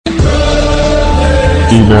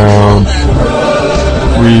Rebound.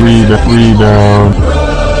 Rebound.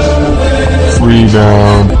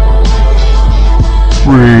 Rebound.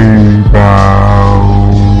 Rebound.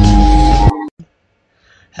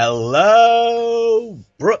 Hello,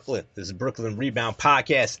 Brooklyn. This is Brooklyn Rebound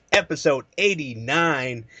Podcast, episode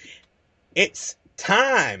 89. It's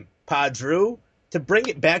time, Padru, to bring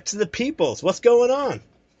it back to the peoples. What's going on?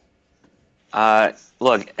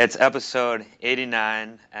 Look, it's episode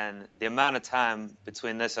 89, and the amount of time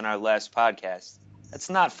between this and our last podcast, it's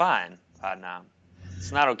not fine, Podnam.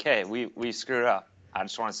 It's not okay. We screwed up. I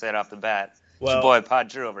just want to say it off the bat. Well, it's your boy Pod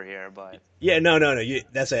Drew over here, but yeah, no.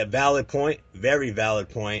 That's a valid point, very valid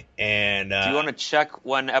point. And do you want to check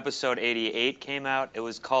when episode 88 came out? It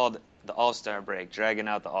was called the All-Star Break, dragging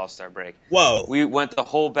out the All-Star Break. Whoa, we went the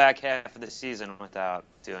whole back half of the season without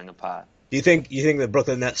doing a pod. Do you think the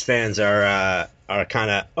Brooklyn Nets fans are kind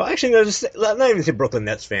of? Well, actually, no, just not even the Brooklyn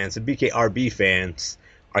Nets fans. The BKRB fans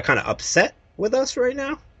are kind of upset with us right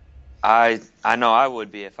now. I know I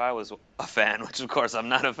would be if I was a fan, which of course I'm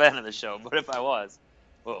not a fan of the show. But if I was,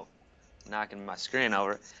 whoa, knocking my screen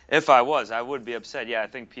over. If I was, I would be upset. Yeah, I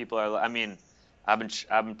think people are. I mean, I've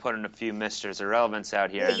been putting a few Misters Irrelevance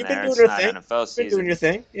out here and there. It's not NFL season. You've been doing your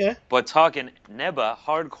thing, yeah. But talking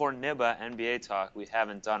hardcore NIBA NBA talk, we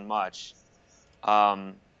haven't done much.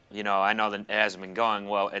 I know that it hasn't been going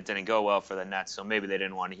well. It didn't go well for the Nets, so maybe they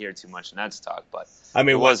didn't want to hear too much Nets talk. But I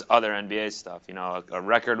mean, it was other NBA stuff. A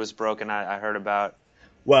record was broken. I heard about.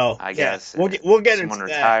 Well, I guess we'll get into someone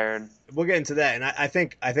retired. That. We'll get into that, and I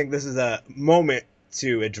think this is a moment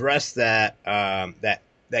to address that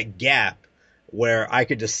that gap where I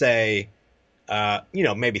could just say,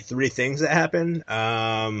 maybe three things that happened.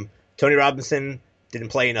 Tony Robinson didn't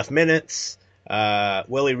play enough minutes.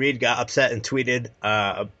 Willie Reed got upset and tweeted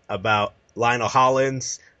about Lionel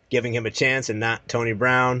Hollins giving him a chance and not Tony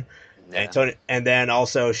Brown. Yeah. And then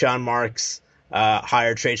also Sean Marks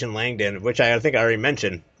hired Trajan Langdon, which I think I already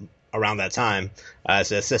mentioned around that time,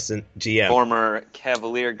 as an assistant GM. Former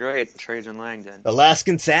Cavalier great Trajan Langdon.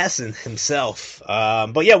 Alaskan assassin himself.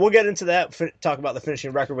 But yeah, we'll get into that, talk about the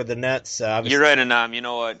finishing record with the Nets. You're right, Anam. You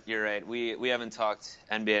know what? You're right. We haven't talked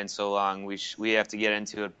NBA in so long. We have to get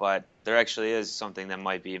into it, but there actually is something that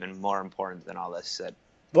might be even more important than all this that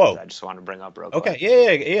I just want to bring up real quick.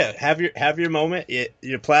 Okay, yeah. Have your moment,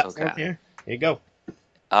 your platform here. Here you go.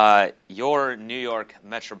 Your New York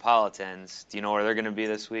Metropolitans, do you know where they're going to be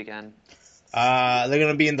this weekend? They're going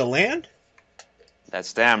to be in the land?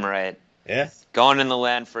 That's damn right. Yeah. Going in the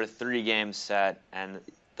land for a 3-game set, and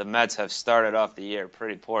the Mets have started off the year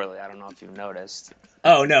pretty poorly. I don't know if you've noticed.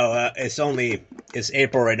 Oh, no, it's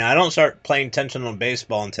April right now. I don't start playing intentional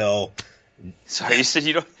baseball until... Sorry, you said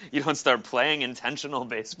you don't start playing intentional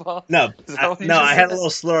baseball? No, I had a little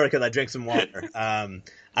slur because I drank some water. I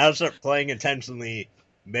don't start playing intentionally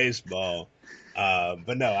baseball,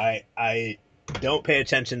 but no, I don't pay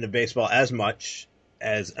attention to baseball as much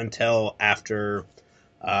as until after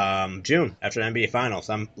June, after the NBA Finals.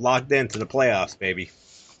 I'm locked into the playoffs, baby.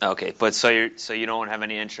 Okay, but so you don't have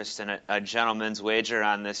any interest in a gentleman's wager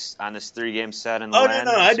on this 3-game set in the land?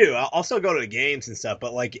 No, I do. I'll still go to the games and stuff,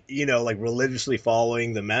 but like religiously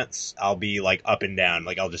following the Mets, I'll be like up and down.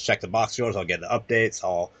 Like I'll just check the box scores, I'll get the updates,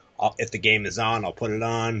 I'll if the game is on, I'll put it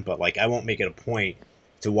on, but like I won't make it a point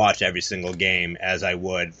to watch every single game as I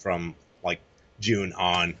would from like June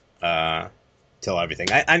on till everything.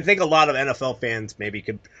 I think a lot of NFL fans maybe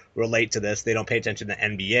could relate to this. They don't pay attention to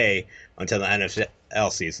NBA until the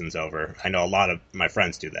NFL season's over. I know a lot of my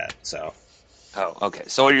friends do that. So. Oh, okay.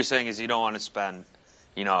 So what you're saying is you don't want to spend,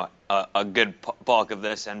 a good bulk of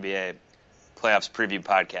this NBA playoffs preview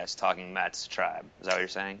podcast talking Mets tribe. Is that what you're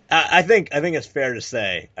saying? I think it's fair to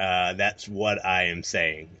say that's what I am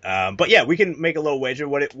saying. But yeah, we can make a little wager.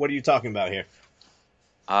 What are you talking about here?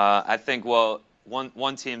 I think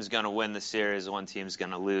one team's going to win the series, one team's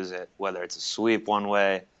going to lose it. Whether it's a sweep one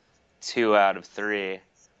way, 2 out of 3.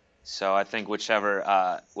 So I think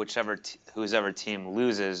whoever team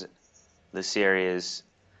loses the series,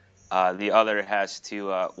 the other has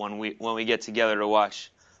to when we get together to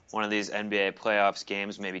watch one of these NBA playoffs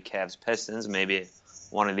games, maybe Cavs Pistons, maybe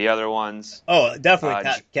one of the other ones. Oh,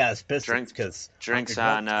 definitely Cavs Pistons, because drinks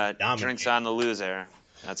on the loser.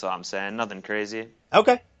 That's all I'm saying. Nothing crazy.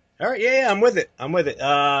 Okay. All right. Yeah, I'm with it.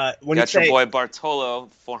 Got your boy Bartolo,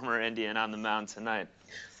 former Indian, on the mound tonight.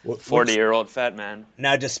 40-year-old fat man.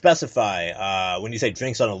 Now, just specify, when you say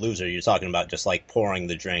drinks on a loser, you're talking about just like pouring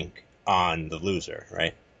the drink on the loser,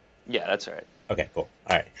 right? Yeah, that's right. Okay, cool.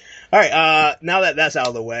 All right. Now that that's out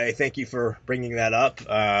of the way, thank you for bringing that up.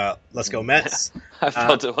 Let's go Mets. I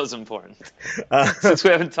felt it was important. Uh, Since we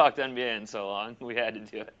haven't talked NBA in so long, we had to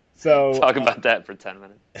do it. so, Talk about that for 10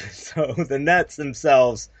 minutes. so the Nets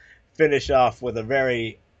themselves finish off with a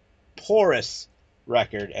very porous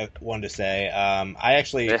record, one to say. I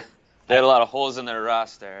actually They had a lot of holes in their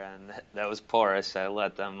roster, and that was porous. I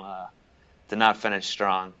let them did not finish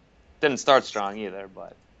strong. Didn't start strong either,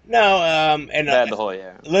 but no, and bad the whole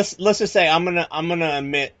year. let's just say I'm gonna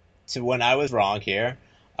admit to when I was wrong here.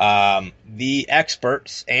 The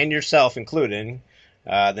experts and yourself including,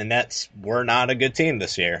 the Nets were not a good team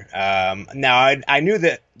this year. Now I knew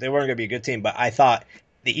that they weren't going to be a good team, but I thought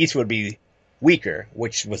the East would be weaker,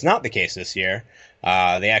 which was not the case this year.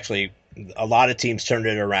 They actually, a lot of teams turned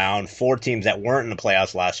it around. 4 teams that weren't in the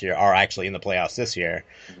playoffs last year are actually in the playoffs this year.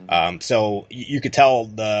 So you could tell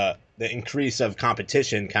the increase of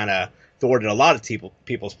competition kind of thwarted a lot of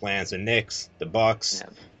people's plans. The Knicks, the Bucks.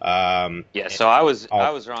 So I was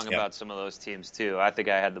wrong about some of those teams too. I think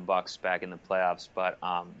I had the Bucks back in the playoffs, but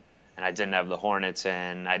and I didn't have the Hornets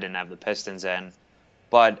in, I didn't have the Pistons in.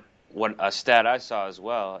 But what a stat I saw as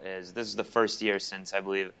well is this is the first year since I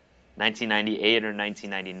believe 1998 or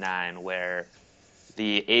 1999 where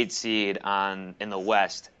the 8 seed in the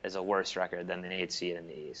West is a worse record than the 8 seed in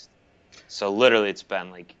the East. So literally, it's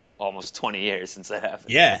been like almost 20 years since that happened.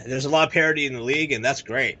 Yeah, there's a lot of parity in the league, and that's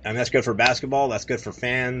great. I mean, that's good for basketball. That's good for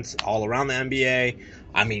fans all around the NBA.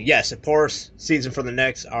 I mean, yes, a porous season for the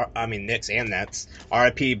Knicks. Knicks and Nets.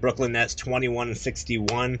 RIP Brooklyn Nets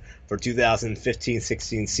 21-61 for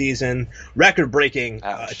 2015-16 season. Record-breaking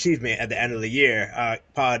achievement at the end of the year.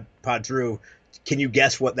 Pod Drew, can you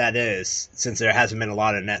guess what that is? Since there hasn't been a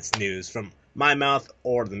lot of Nets news from my mouth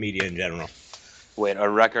or the media in general. Wait, a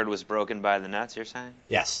record was broken by the Nets, you're saying?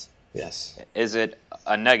 Yes. Is it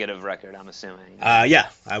a negative record, I'm assuming? Yeah,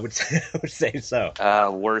 I would say so.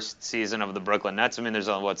 Worst season of the Brooklyn Nets? I mean, there's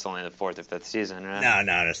only the 4th or 5th season, right?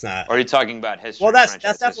 No, it's not. Or are you talking about history? Well, that's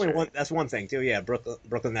definitely one thing too. Yeah,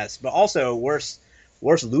 Brooklyn Nets, but also worst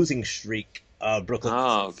losing streak of Brooklyn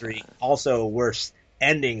Nets history. Also worst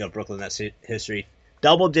ending of Brooklyn Nets history.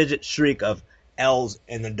 Double-digit streak of L's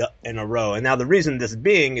in a row, and now the reason this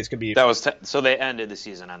being is could be so they ended the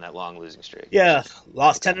season on that long losing streak. Yeah,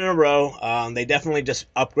 lost 10 in a row. They definitely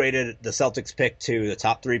just upgraded the Celtics pick to the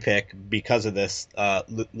top 3 pick because of this.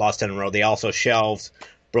 Lost 10 in a row. They also shelved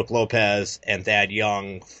Brook Lopez and Thad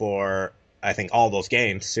Young for I think all those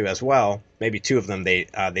games too as well. Maybe 2 of them they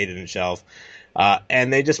didn't shelve.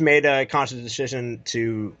 And they just made a conscious decision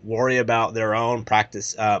to worry about their own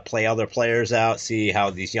practice, play other players out, see how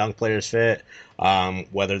these young players fit,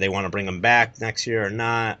 whether they want to bring them back next year or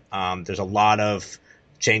not. There's a lot of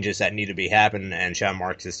changes that need to be happening, and Sean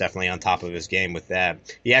Marks is definitely on top of his game with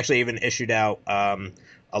that. He actually even issued out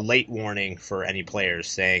a late warning for any players,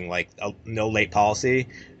 saying like no late policy.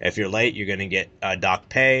 If you're late, you're going to get docked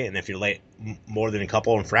pay, and if you're late more than a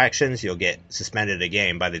couple infractions, you'll get suspended a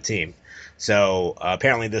game by the team. So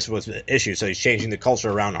apparently this was an issue. So he's changing the culture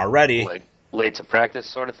around already. Like late to practice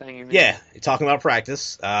sort of thing, you mean? Yeah, talking about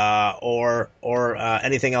practice or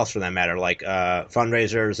anything else for that matter, like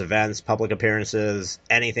fundraisers, events, public appearances,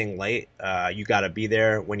 anything late. You got to be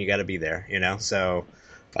there when you got to be there, you know? So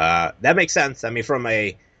that makes sense. I mean, from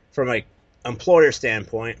a employer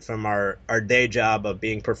standpoint, from our day job of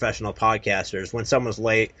being professional podcasters, when someone's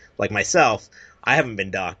late, like myself, I haven't been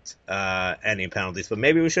docked any penalties, but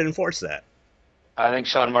maybe we should enforce that. I think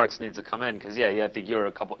Sean Marks needs to come in because I think you're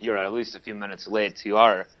at least a few minutes late to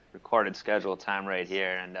our recorded schedule time right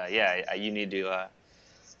here, and you need to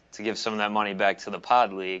give some of that money back to the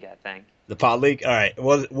Pod League. I think the Pod League. All right.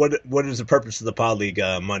 What is the purpose of the Pod League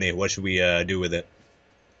money? What should we do with it?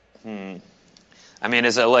 I mean,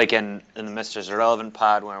 is it like in the Mr. Irrelevant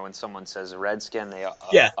pod where when someone says a Redskin, they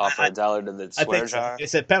offer $1 to the swear jar?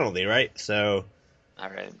 It's a penalty, right? So, all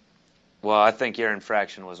right. Well, I think your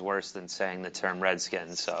infraction was worse than saying the term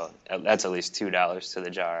Redskin, so that's at least $2 to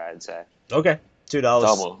the jar, I'd say. Okay,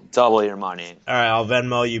 $2. Double your money. All right, I'll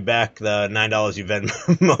Venmo you back the $9 you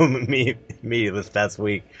Venmo me this past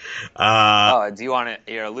week. Do you want to?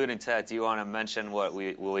 You're alluding to that. Do you want to mention what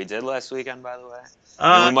we did last weekend? By the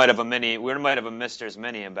way, we might have a mini. We might have a Mister's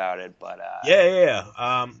mini about it, but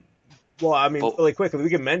yeah. Well, I mean, really quickly,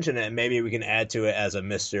 we can mention it, and maybe we can add to it as a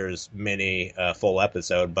Mister's mini full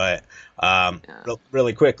episode. But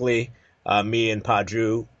really quickly, me and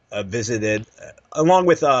Padru visited, along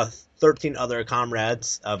with 13 other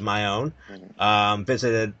comrades of my own,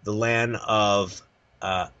 visited the land of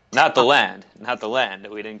not the land.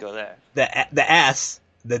 We didn't go there. The ass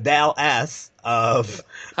the Dallas of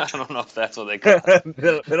I don't know if that's what they call it.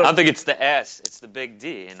 middle, I don't think it's the S. It's the big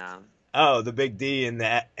D. You know. oh, the big D and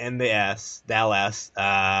the S, Dallas,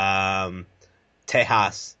 Tejas,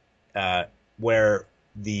 where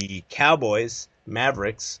the Cowboys,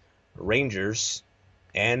 Mavericks, Rangers,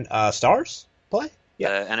 and Stars play.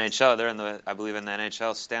 Yeah, The NHL, they're I believe in the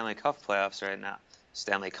NHL Stanley Cup playoffs right now.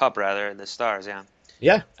 Stanley Cup, rather, the Stars, yeah.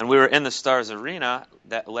 yeah, And we were in the Stars arena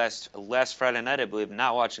that last Friday night, I believe,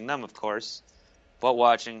 not watching them, of course,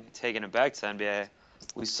 but taking it back to NBA.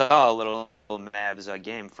 We saw a little Mavs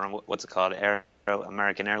game from, what's it called,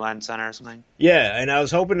 American Airlines Center or something? yeah. And I was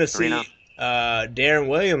hoping to see Arena. Darren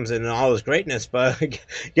Williams and all his greatness, but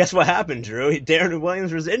guess what happened, Drew? Darren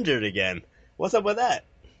Williams was injured again. What's up with that?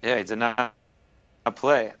 Yeah, he did not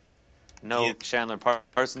play. No Yeah. Chandler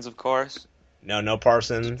Parsons, of course. No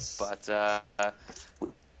Parsons. But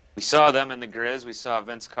we saw them in the Grizz. We saw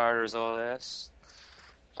Vince Carter's oldest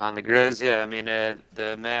on the Grizz. Yeah, I mean, the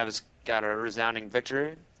Mavs got a resounding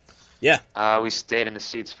victory. Yeah. We stayed in the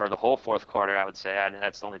seats for the whole fourth quarter, I would say. I mean,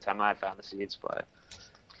 that's the only time I found the seats, but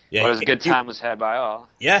Yeah, it was a good time was had by all.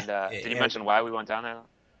 Yeah. And, did you mention why we went down there?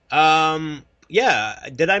 Yeah.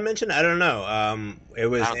 Did I mention? I don't know. It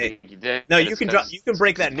was. I don't think you did. No, you can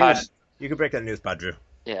break that news. You can break that news, Pod Drew.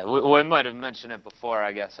 Yeah, we might have mentioned it before,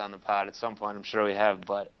 I guess, on the pod at some point. I'm sure we have,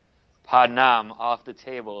 but Pod Nam off the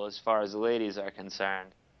table as far as the ladies are concerned.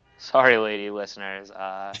 Sorry, lady listeners.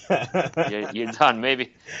 You're done.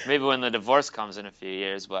 Maybe when the divorce comes in a few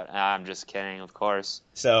years, but I'm just kidding, of course.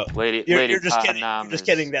 So lady you're just Pod kidding. Nam You're just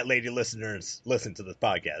kidding that lady listeners listen to this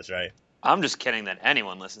podcast, right? I'm just kidding that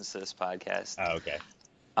anyone listens to this podcast. Oh, okay.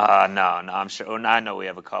 No, I'm sure. I know we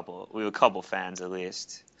have a couple. We have a couple fans at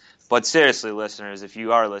least. But seriously, listeners, if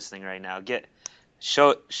you are listening right now,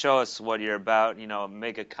 show us what you're about. You know,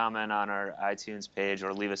 make a comment on our iTunes page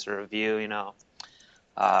or leave us a review. You know,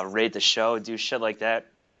 rate the show, do shit like that.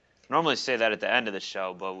 Normally say that at the end of the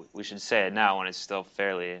show, but we should say it now when it's still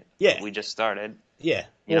fairly. Yeah. We just started. Yeah.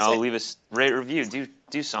 You know, leave us rate, review,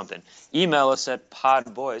 do something. Email us at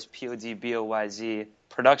podboys PODBOYZ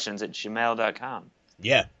productions at gmail.com.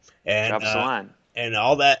 Yeah. And drop us a line. And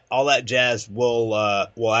all that jazz will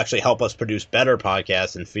actually help us produce better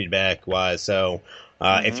podcasts and feedback wise. So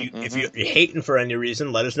if you're hating for any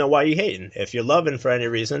reason, let us know why you're hating. If you're loving for any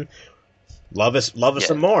reason, love us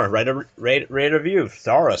some more. Rate a review,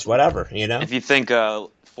 star us, whatever. You know. If you think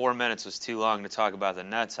 4 minutes was too long to talk about the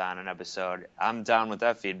Nets on an episode, I'm down with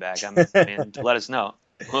that feedback. I mean, let us know.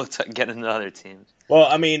 We'll get into other teams. Well,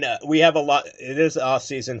 I mean, we have a lot. It is off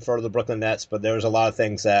season for the Brooklyn Nets, but there's a lot of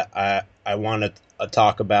things that I want to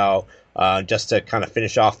talk about just to kind of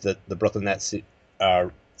finish off the Brooklyn Nets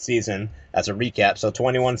season as a recap. So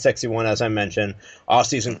 21-61, as I mentioned, off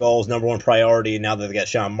season goals, number one priority now that they got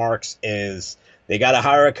Sean Marks is they got to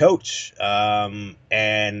hire a coach.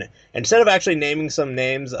 And instead of actually naming some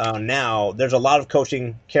names now, there's a lot of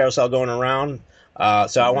coaching carousel going around.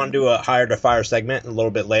 So I want to do a hire to fire segment a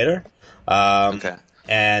little bit later. Okay.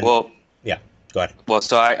 And yeah, go ahead. Well,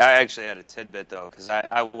 so I actually had a tidbit though, because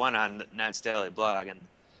I went on the Nets Daily blog and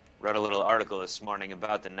wrote a little article this morning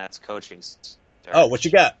about the Nets coaching search. Oh, what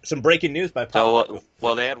you got? Some breaking news by Pop. So,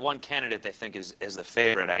 well, they had one candidate they think is the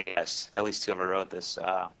favorite, I guess, at least whoever wrote this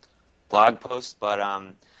blog post. But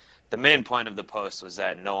the main point of the post was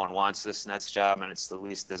that no one wants this Nets job, and it's the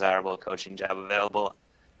least desirable coaching job available.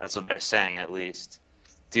 That's what they're saying, at least,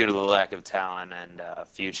 due to the lack of talent and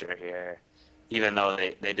future here. Even though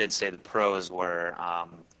they did say the pros were,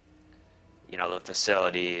 the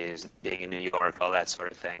facilities, being in New York, all that sort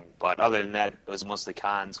of thing. But other than that, it was mostly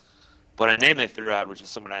cons. But a name they threw out, which is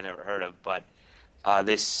someone I never heard of, but I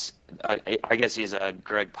guess he's a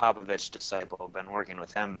Greg Popovich disciple. Been working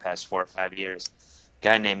with him the past 4 or 5 years.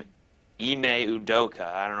 Guy named Ime Udoka.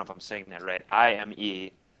 I don't know if I'm saying that right.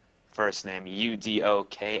 IME. First name,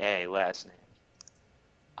 Udoka, last name.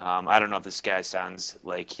 I don't know if this guy sounds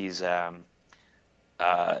like he's, what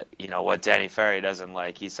Danny Ferry doesn't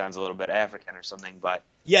like. He sounds a little bit African or something, but...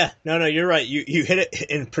 Yeah, no, you're right. You hit it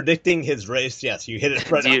in predicting his race. Yes, you hit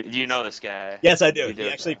it right do you know this guy? Yes, I do. He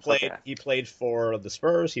actually played. Okay. He played for the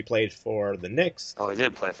Spurs. He played for the Knicks. Oh, he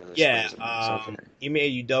did play for the Spurs. Yeah, Ime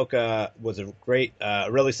Udoka was a great,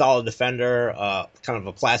 really solid defender. Kind of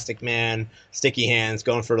a plastic man, sticky hands,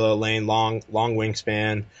 going for the lane, long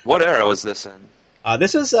wingspan. What era was this in?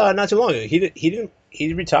 This is not too long ago.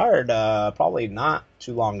 He retired probably not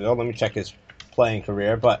too long ago. Let me check his playing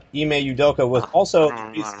career, but Ime Udoka was also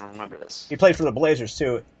I don't remember this. He played for the Blazers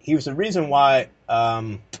too. He was the reason why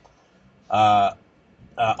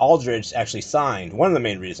Aldridge actually signed. One of the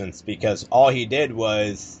main reasons, because all he did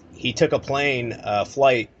was he took a plane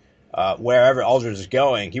flight wherever Aldridge is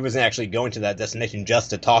going, he wasn't actually going to that destination just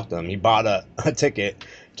to talk to them. He bought a ticket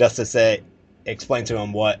just to explain to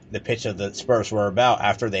him what the pitch of the Spurs were about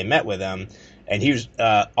after they met with him. And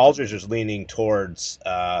Aldridge was leaning towards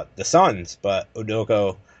the Suns, but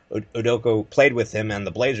Udoka played with him and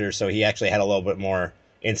the Blazers, so he actually had a little bit more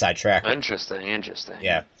inside track. Interesting.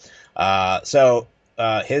 Yeah.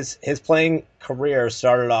 His playing career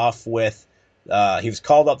started off with he was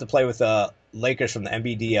called up to play with the Lakers from the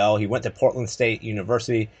NBDL. He went to Portland State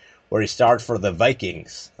University, where he starred for the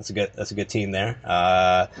Vikings. That's a good team there.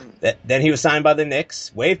 Then he was signed by the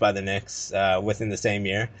Knicks, waived by the Knicks within the same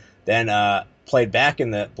year. Then played back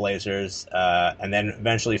in the Blazers, and then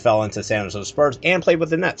eventually fell into San Jose Spurs and played with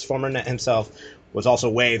the Nets. Former Net himself was also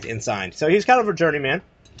waived and signed. So he's kind of a journeyman.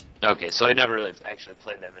 Okay, so he never really actually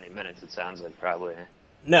played that many minutes. It sounds like probably.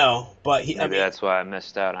 No, but that's why I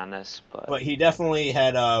missed out on this. But he definitely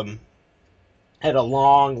had a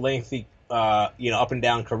long, lengthy, up and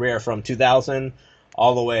down career from 2000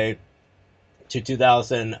 all the way to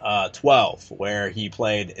 2012, where he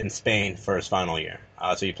played in Spain for his final year.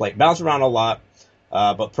 So he bounced around a lot,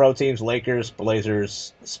 but pro teams: Lakers,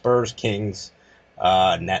 Blazers, Spurs, Kings,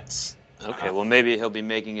 Nets. Okay, well maybe he'll be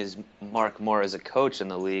making his mark more as a coach in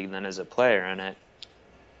the league than as a player in it,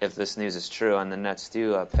 if this news is true and the Nets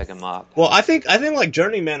do pick him up. Well, I think like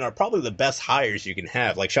journeymen are probably the best hires you can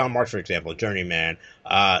have. Like Sean Marks, for example, journeyman.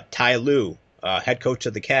 Ty Lue, head coach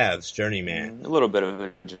of the Cavs, journeyman. A little bit of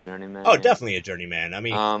a journeyman. Oh, yeah. Definitely a journeyman. I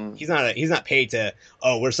mean, he's not paid to.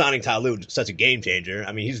 Oh, we're signing Ty Lue, such a game changer.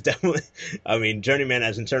 I mean, he's definitely. I mean, journeyman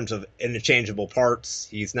as in terms of interchangeable parts,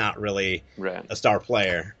 he's not really a star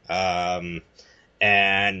player. And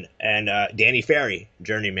Danny Ferry,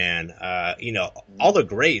 journeyman. All the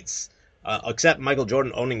greats, except Michael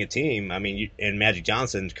Jordan owning a team. I mean, and Magic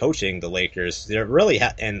Johnson coaching the Lakers. There really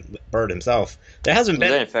and Bird himself. There hasn't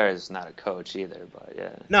been. Danny Ferry's not a coach either, but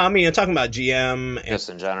yeah. No, I mean, I'm talking about GM. Just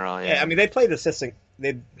in general, yeah. I mean, they've been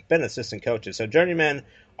assistant coaches. So journeymen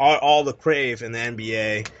are all the crave in the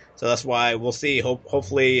NBA. So that's why we'll see.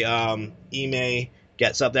 Hopefully, Ime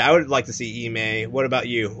gets up there. I would like to see Ime. What about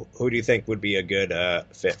you? Who do you think would be a good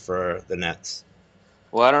fit for the Nets?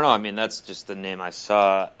 Well, I don't know. I mean, that's just the name I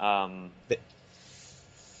saw.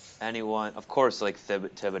 Anyone, of course, like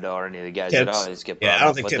Thibodeau or any of the guys that always get brought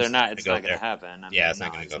up, but they're not. It's not going to happen. It's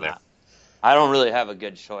not going to go there. I don't really have a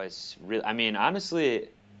good choice. I mean, honestly,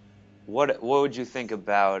 what would you think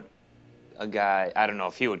about a guy? I don't know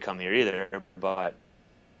if he would come here either, but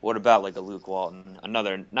what about like a Luke Walton?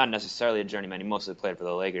 Another, not necessarily a journeyman. He mostly played for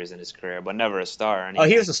the Lakers in his career, but never a star. Oh,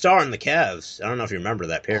 he was a star in the Cavs. I don't know if you remember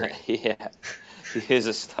that period. Yeah, he was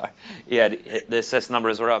a star. Yeah, the assist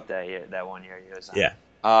numbers were up that year. That 1 year he was on. Yeah.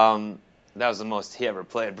 That was the most he ever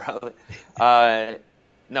played, probably.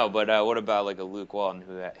 No, but what about like a Luke Walton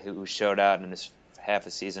who showed out in his half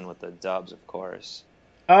a season with the Dubs, of course?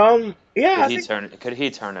 Yeah. Could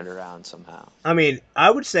he turn it around somehow? I mean, I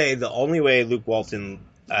would say the only way Luke Walton.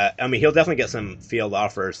 I mean, he'll definitely get some field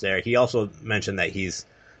offers there. He also mentioned that he's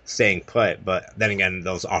staying put, but then again,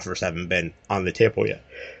 those offers haven't been on the table yet.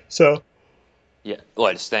 So. Yeah,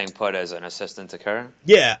 what, staying put as an assistant to Kerr?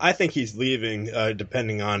 Yeah, I think he's leaving.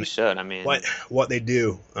 Depending on what they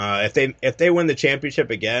do. If they win the championship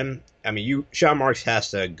again, I mean, Sean Marks has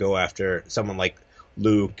to go after someone like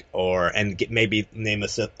Luke and maybe name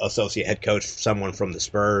associate head coach someone from the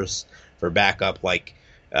Spurs for backup. Like,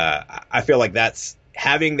 I feel like that's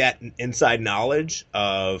having that inside knowledge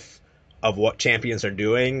of what champions are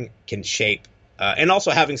doing can shape, and also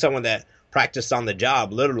having someone that practiced on the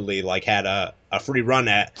job, literally, like had a free run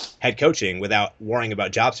at head coaching without worrying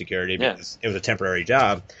about job security because it was a temporary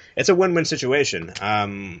job. It's a win-win situation.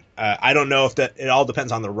 I don't know if it all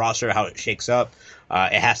depends on the roster, how it shakes up.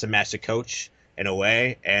 It has to match the coach in a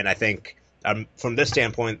way, and I think from this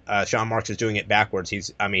standpoint, Sean Marks is doing it backwards.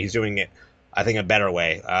 He's doing it, I think, a better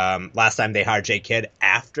way. Last time they hired Jay Kidd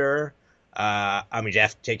Jay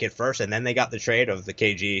Kidd first, and then they got the trade of the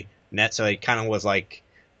KG net, so it kind of was like,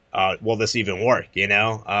 will this even work? I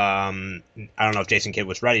don't know if Jason Kidd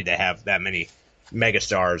was ready to have that many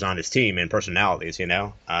megastars on his team and personalities, and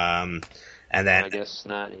then I guess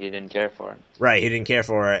not. He didn't care for it. Right, he didn't care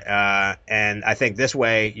for it. And I think this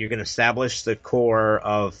way you're going to establish the core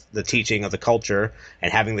of the teaching of the culture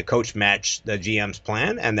and having the coach match the GM's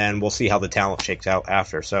plan, and then we'll see how the talent shakes out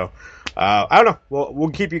after. So I don't know. We'll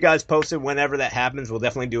keep you guys posted whenever that happens. We'll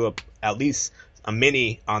definitely do at least a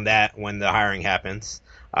mini on that when the hiring happens.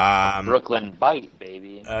 Brooklyn Bite,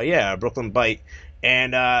 baby. Yeah, Brooklyn Bite.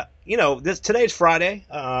 And today's Friday,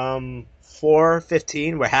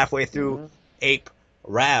 4:15. We're halfway through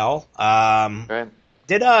April. Right.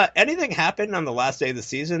 Did anything happen on the last day of the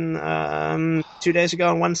season 2 days ago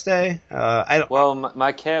on Wednesday? I don't. Well,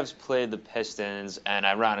 my Cavs played the Pistons, and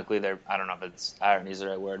ironically, I don't know if it's irony is the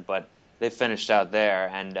right word, but they finished out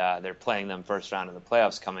there, and they're playing them first round of the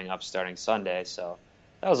playoffs coming up starting Sunday. So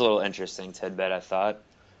that was a little interesting tidbit, I thought.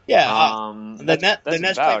 Yeah, the That's Nets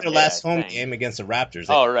played about their it, last I home think. game against the Raptors.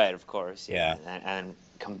 Oh, right, of course, Yeah. And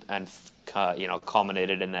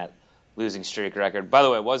culminated in that losing streak record. By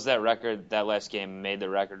the way, was that record, that last game, made the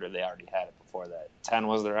record, or they already had it before that? 10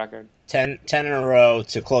 was the record? 10 in a row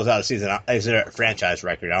to close out the season is a franchise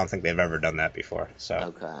record. I don't think they've ever done that before. So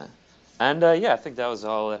Okay. And I think that was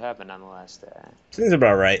all that happened on the last day. seems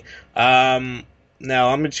about right. Now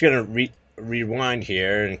I'm just gonna rewind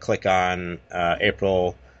here and click on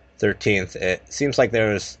April 13th. It seems like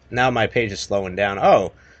now my page is slowing down.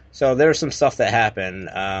 Oh, so there's some stuff that happened.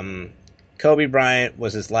 Kobe Bryant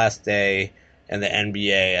was his last day in the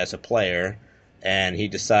NBA as a player, and he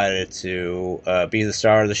decided to be the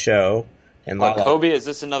star of the show. And Kobe, is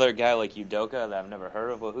this another guy like Udoka that I've never heard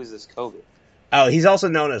of? Well, who's this Kobe? Oh, he's also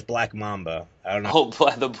known as Black Mamba. I don't know.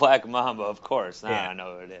 Oh, the Black Mamba, of course. Now Yeah. I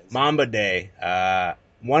know what it is. Mamba Day.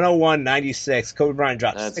 101-96. Kobe Bryant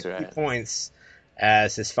dropped That's 60 right. points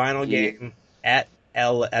as his final game at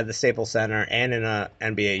the Staples Center and in a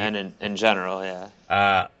NBA. And in general, yeah.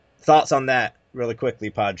 Thoughts on that, really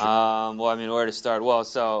quickly, Padre? Well, I mean, where to start? Well,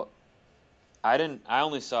 so I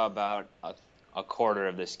only saw about a quarter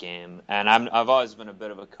of this game, and I've always been a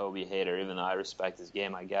bit of a Kobe hater, even though I respect his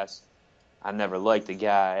game, I guess. I've never liked the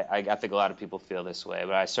guy. I think a lot of people feel this way,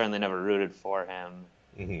 but I certainly never rooted for him.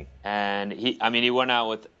 Mm-hmm. And he went out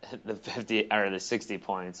with the 50 or the 60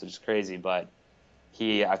 points, which is crazy, but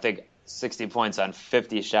I think 60 points on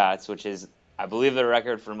 50 shots, which is, I believe, the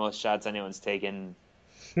record for most shots anyone's taken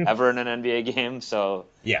ever in an NBA game. So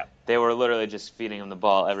Yeah. they were literally just feeding him the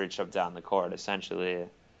ball every trip down the court, essentially,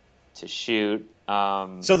 to shoot.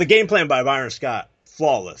 So the game plan by Byron Scott,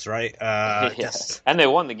 flawless, right? Yeah. And they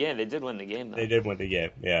won the game. They did win the game, though. They did win the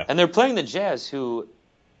game, yeah. And they're playing the Jazz, who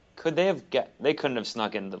they couldn't have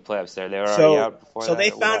snuck into the playoffs there. They were already out before that. So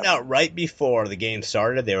they found out right before the game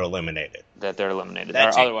started they were eliminated. that they're eliminated.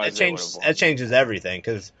 That changes everything,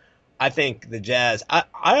 because I think the Jazz.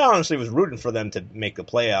 I honestly was rooting for them to make the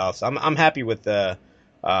playoffs. I'm happy with the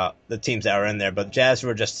teams that are in there, but Jazz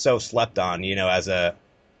were just so slept on,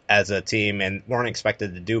 as a team, and weren't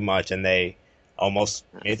expected to do much, and they almost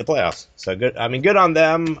made the playoffs. So good. I mean, good on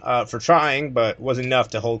them for trying, but wasn't enough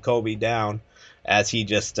to hold Kobe down, as he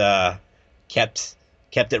just kept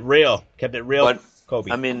it real. Kept it real. But, Kobe.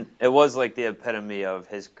 I mean, it was like the epitome of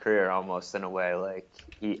his career almost, in a way. Like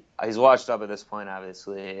he's washed up at this point,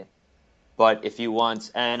 obviously. But if you want,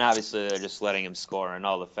 and obviously they're just letting him score, and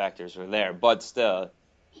all the factors are there. But still,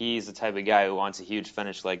 he's the type of guy who wants a huge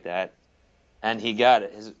finish like that, and he got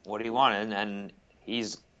it, what he wanted, and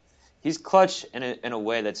he's clutch in a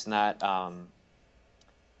way that's not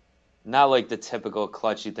like the typical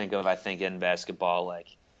clutch you think of. I think in basketball, like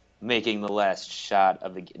making the last shot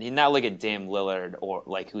of the game. He's not like a Dame Lillard, or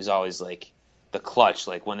like who's always like the clutch,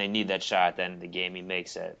 like when they need that shot at the end of the game, he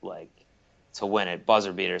makes it, like to win it,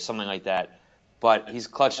 buzzer beater, something like that. But he's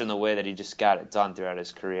clutch in the way that he just got it done throughout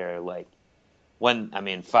his career. Like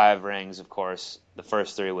 5 rings, of course, the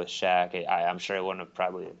first 3 with Shaq. I'm sure he wouldn't have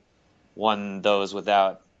probably won those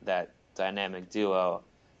without that dynamic duo.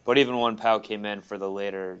 But even when Pau came in for the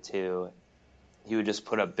later 2, he would just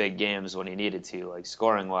put up big games when he needed to, like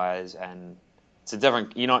scoring wise, and it's a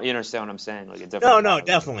different. You understand what I'm saying? Like a different. No,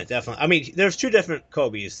 definitely. I mean, there's 2 different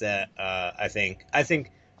Kobe's that I think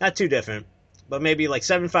not 2 different, but maybe like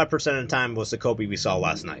 75% of the time was the Kobe we saw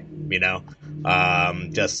last night. Not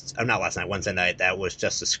last night, Wednesday night. That was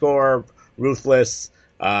just a score, ruthless.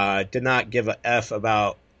 Did not give a f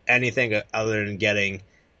about anything other than getting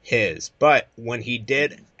his. But when he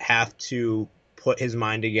did have to put his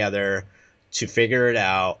mind together to figure it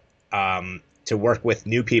out, to work with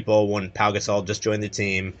new people when Pau Gasol just joined the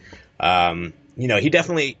team, he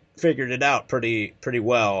definitely figured it out pretty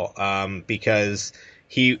well, because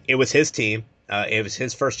it was his team. It was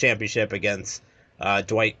his first championship against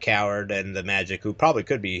Dwight Howard and the Magic, who probably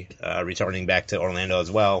could be returning back to Orlando as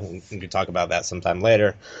well. We could talk about that sometime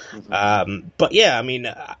later. Mm-hmm. But yeah, I mean,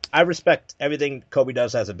 I respect everything Kobe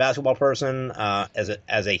does as a basketball person,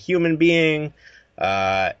 as a human being.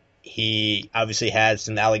 He obviously had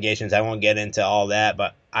some allegations. I won't get into all that,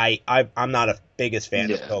 but I'm not a biggest fan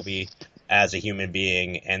of Kobe as a human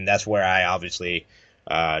being, and that's where I obviously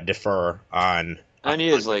defer on. And he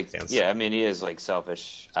is he is like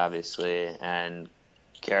selfish, obviously, and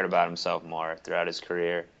cared about himself more throughout his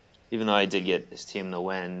career. Even though he did get his team the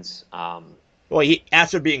wins, Well, he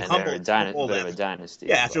after being and they're humbled, a bit of a dynasty.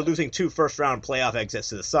 yeah, after but- losing 2 first-round playoff exits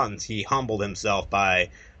to the Suns, he humbled himself by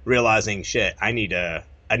realizing, shit, I need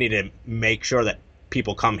to make sure that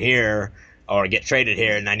people come here or get traded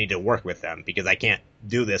here, and I need to work with them because I can't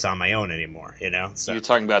do this on my own anymore. So You're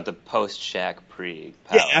talking about the post Shaq pre.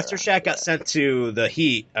 yeah, after Shaq got sent to the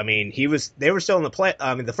Heat, I mean, they were still in the play.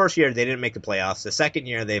 I mean, the first year they didn't make the playoffs. The second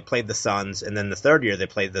year they played the Suns, and then the third year they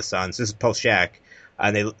played the Suns. This is post Shaq,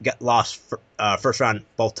 and they lost first round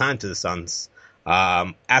both times to the Suns.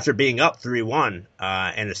 After being up 3-1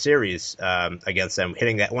 in a series against them,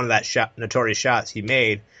 hitting that one of that notorious shots he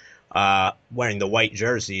made, wearing the white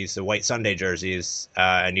jerseys, the white Sunday jerseys,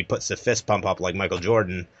 and he puts the fist pump up like Michael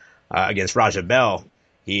Jordan against Raja Bell.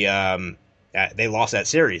 They lost that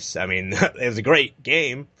series. I mean, it was a great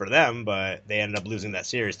game for them, but they ended up losing that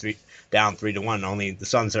series down 3-1. Only the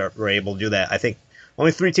Suns were able to do that. I think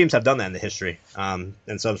only 3 teams have done that in the history, and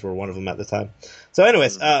Suns were one of them at the time. So,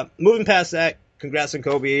 anyways, moving past that, congrats on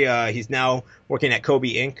Kobe. He's now working at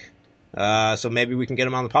Kobe Inc. So maybe we can get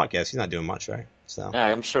him on the podcast. He's not doing much, right? So yeah,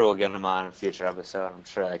 I'm sure we'll get him on a future episode. I'm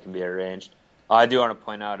sure that can be arranged. I do want to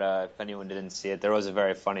point out, if anyone didn't see it, there was a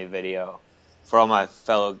very funny video for all my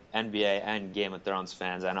fellow NBA and Game of Thrones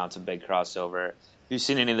fans. I know it's a big crossover. If you've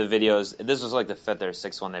seen any of the videos, this was like the 5th or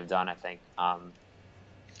 6th one they've done, I think.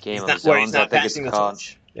 Game of Zones, I think it's called.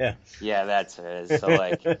 Yeah, that's it. So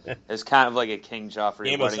like, it's kind of like a King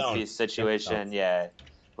Joffrey wedding feast situation. Yeah,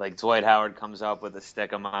 like Dwight Howard comes up with a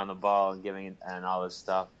stick him on the ball and giving and all this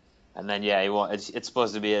stuff, and then it's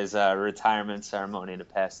supposed to be his retirement ceremony to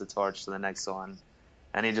pass the torch to the next one,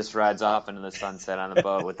 and he just rides off into the sunset on the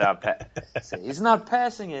boat without he's not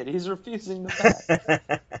passing it. He's refusing to pass.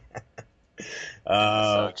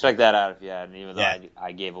 So check that out if you hadn't, even though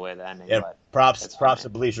I gave away the ending. Yeah, but props to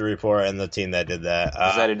Bleacher Report and the team that did that.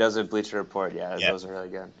 He does a Bleacher Report. Yeah, those are really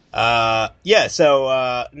good.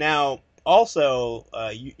 So now also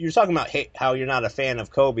you're talking about how you're not a fan of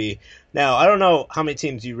Kobe. Now I don't know how many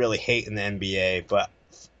teams you really hate in the NBA, but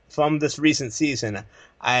from this recent season,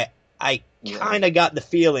 I kind of got the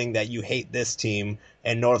feeling that you hate this team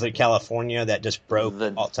in Northern California that just broke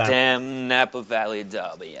the all time. Damn Napa Valley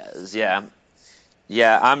W's.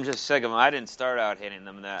 Yeah, I'm just sick of them. I didn't start out hating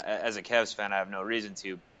them. As a Cavs fan, I have no reason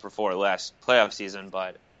to before last playoff season,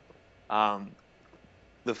 but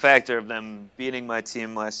the factor of them beating my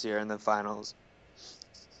team last year in the finals,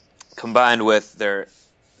 combined with their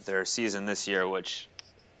season this year, which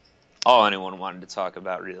all anyone wanted to talk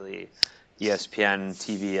about, really, ESPN,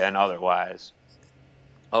 TV, and otherwise.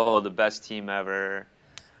 Oh, the best team ever.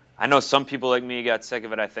 I know some people like me got sick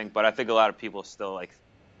of it, I think, but I think a lot of people still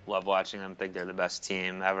love watching them, think they're the best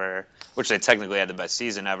team ever, which they technically had the best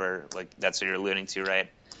season ever. Like, that's what you're alluding to, right?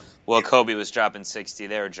 Well, Kobe was dropping 60.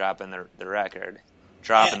 They were dropping the record,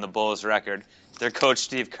 the Bulls record. Their coach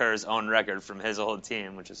Steve Kerr's own record from his old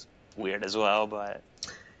team, which is weird as well. But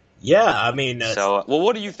yeah, I mean,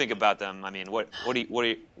 what do you think about them? I mean, what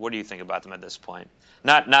do you think about them at this point?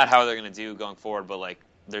 Not how they're going to do going forward, but like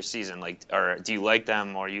their season, or do you like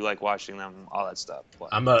them, or you like watching them, all that stuff?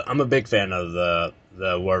 I'm a big fan of the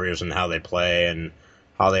Warriors and how they play and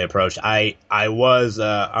how they approach. I was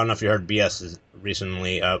I don't know if you heard BS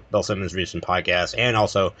recently, Bill Simmons' recent podcast, and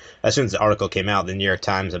also as soon as the article came out, the New York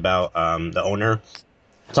Times about the owner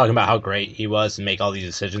talking about how great he was to make all these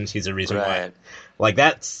decisions. He's the reason why. Like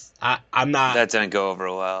I'm not. That didn't go over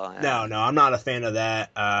well. Yeah. No, I'm not a fan of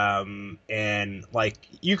that. And like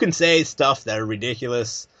you can say stuff that are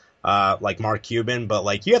ridiculous, like Mark Cuban, but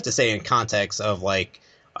like you have to say in context of like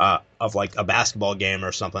a basketball game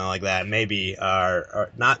or something like that. Maybe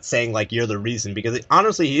or not saying like you're the reason, because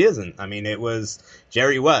honestly he isn't. I mean, it was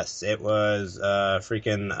Jerry West, it was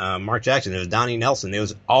freaking Mark Jackson, it was Donnie Nelson, it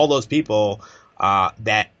was all those people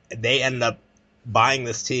that they ended up buying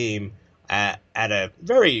this team at a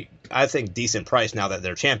very, I think, decent price now that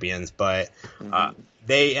they're champions, but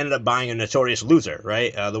they ended up buying a notorious loser,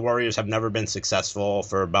 right? The Warriors have never been successful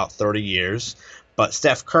for about 30 years, but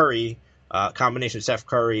Steph Curry, combination of Steph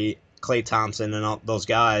Curry, Klay Thompson, and all those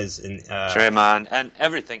guys, and Draymond, and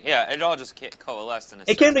everything, it all just coalesced in a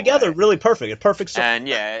it came together really perfect, a perfect shot. And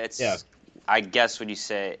I guess when you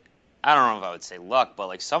say, I don't know if I would say luck, but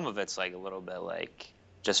like some of it's like a little bit like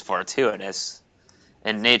just fortuitous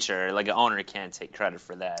in nature. Like an owner can't take credit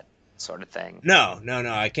for that sort of thing. No,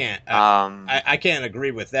 I can't. I can't agree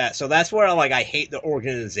with that. So that's where like I hate the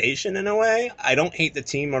organization in a way. I don't hate the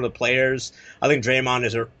team or the players. I think Draymond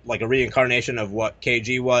is a reincarnation of what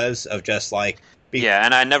KG was, of just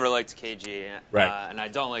and I never liked KG. Right. And I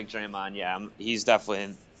don't like Draymond. Yeah, he's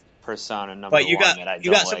definitely persona number But you one got that I you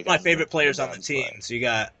don't got some like of my on favorite the players on the Dubs, team. but- So you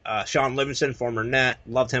got Sean Livingston, former Net,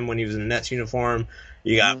 loved him when he was in the Nets uniform.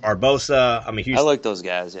 You got Mhm. Barbosa. I like those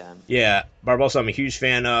guys, yeah. Yeah, Barbosa. I'm a huge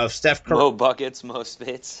fan of Steph Curry. Mo buckets, Mo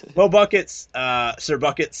spits. Mo Buckets, Sir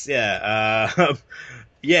Buckets, yeah,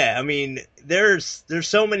 yeah. I mean, there's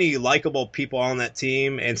so many likable people on that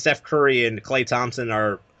team, and Steph Curry and Klay Thompson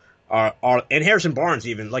are and Harrison Barnes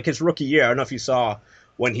even like his rookie year. I don't know if you saw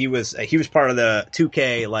when he was part of the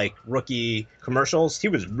 2K like rookie commercials. He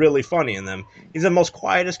was really funny in them. He's the most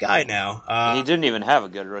quietest guy now. He didn't even have a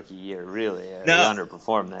good rookie year, really. He No,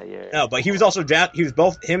 underperformed that year. no, but he was also he was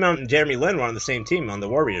both him and Jeremy Lin were on the same team on the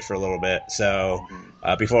Warriors for a little bit. So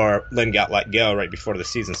before Lin got let go, right before the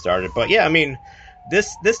season started. But yeah, I mean,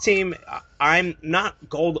 this team, I'm not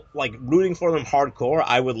rooting for them hardcore.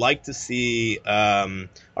 I would like to see a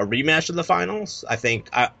rematch of the finals. I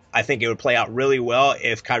think it would play out really well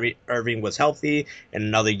if Kyrie Irving was healthy and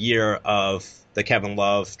another year of the Kevin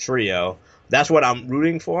Love trio. That's what I'm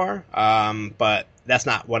rooting for. But that's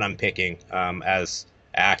not what I'm picking as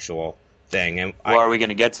actual thing. And Well, are we going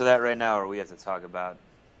to get to that right now, or we have to talk about?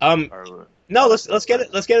 No, let's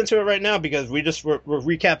get into it right now because we're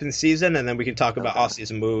recapping the season and then we can talk about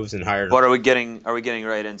off-season moves and hire. What are we getting? Are we getting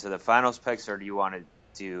right into the finals picks, or do you want to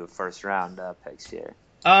do first round picks here?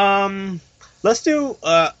 Let's do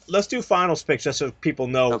finals picks just so people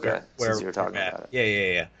know where since you were talking about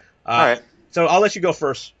it. Yeah. All right. So I'll let you go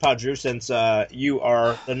first, Padru, since you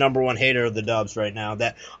are the number one hater of the Dubs right now.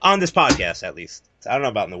 That on this podcast, at least. I don't know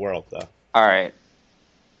about in the world though. All right.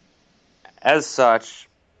 As such,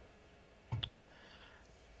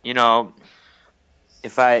 you know,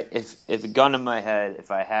 if a gun in my head,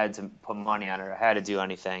 if I had to put money on it, or I had to do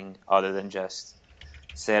anything other than just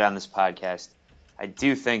say it on this podcast, I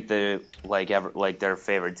do think that like they're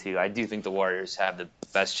favored too. I do think the Warriors have the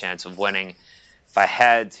best chance of winning. If I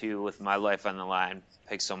had to, with my life on the line,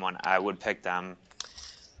 pick someone, I would pick them.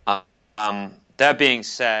 That being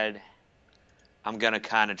said, I'm going to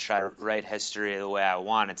kind of try to write history the way I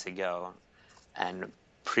want it to go and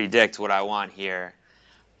predict what I want here.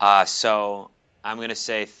 So I'm going to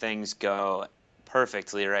say things go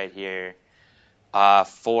perfectly right here.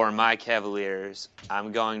 For my Cavaliers,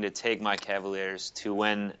 I'm going to take my Cavaliers to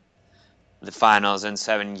win the finals in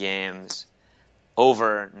 7 games.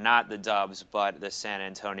 Over not the Dubs, but the San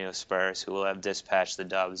Antonio Spurs, who will have dispatched the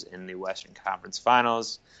Dubs in the Western Conference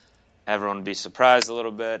Finals. Everyone will be surprised a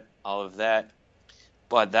little bit, all of that.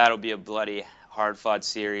 But that'll be a bloody, hard-fought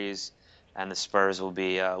series, and the Spurs will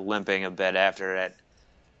be limping a bit after it.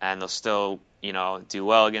 And they'll still, do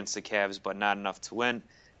well against the Cavs, but not enough to win.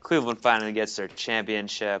 Cleveland finally gets their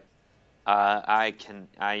championship. I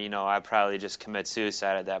probably just commit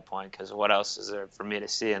suicide at that point because what else is there for me to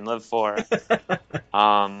see and live for?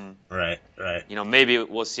 Right. Maybe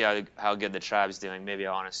we'll see how good the Tribe's doing. Maybe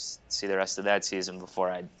I want to see the rest of that season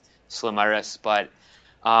before I slit my wrists. But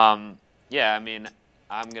yeah, I mean,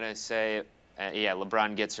 I'm gonna say,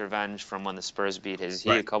 LeBron gets revenge from when the Spurs beat his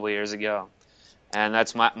Heat a couple years ago, and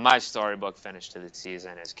that's my storybook finish to the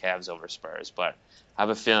season is Cavs over Spurs. But I have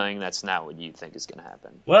a feeling that's not what you think is going to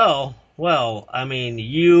happen. Well, I mean,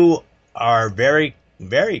 you are very,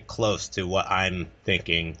 very close to what I'm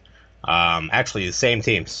thinking. Actually, the same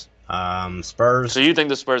teams. Spurs. So you think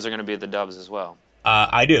the Spurs are going to beat the Dubs as well?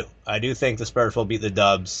 I do. I do think the Spurs will beat the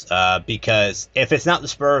Dubs because if it's not the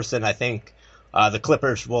Spurs, then I think the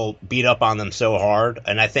Clippers will beat up on them so hard,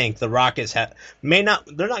 and I think the Rockets they're not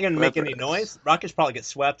going to make any noise. Rockets probably get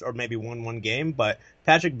swept or maybe win one game, but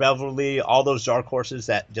Patrick Beverley, all those dark horses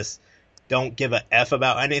that just don't give a F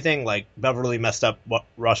about anything, like Beverley messed up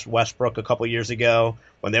Russ Westbrook a couple years ago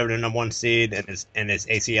when they were the number 1 seed and his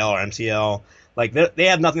ACL or MCL. Like they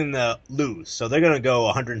have nothing to lose, so they're going to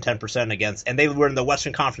go 110% against, and they were in the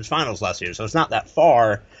Western Conference Finals last year, so it's not that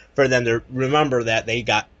far for them to remember that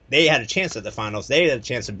they had a chance at the finals. They had a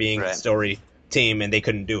chance of being a story team, and they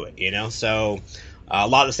couldn't do it, So a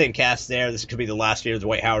lot of the same cast there. This could be the last year.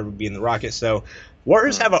 Dwight Howard would be in the Rockets. So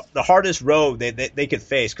Warriors have the hardest road they could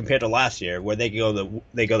face compared to last year, where they go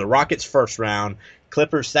the Rockets first round,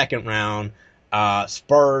 Clippers second round,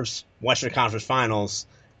 Spurs Western Conference Finals.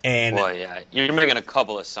 And well, yeah, you're making a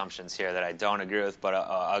couple assumptions here that I don't agree with, but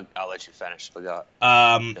I'll let you finish. But go,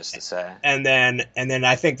 just to say, and then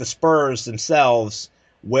I think the Spurs themselves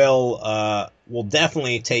will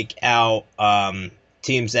definitely take out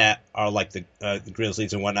teams that are like the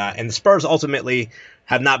Grizzlies and whatnot. And the Spurs ultimately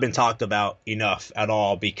have not been talked about enough at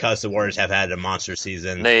all because the Warriors have had a monster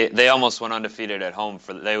season. They almost went undefeated at home.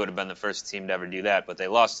 They would have been the first team to ever do that, but they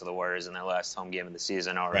lost to the Warriors in their last home game of the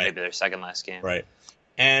season, or maybe their second last game. Right.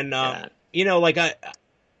 And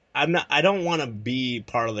I don't want to be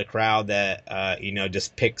part of the crowd that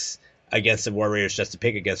just picks against the Warriors just to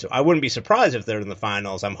pick against them. I wouldn't be surprised if they're in the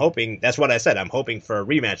finals. I'm hoping that's what I said. I'm hoping for a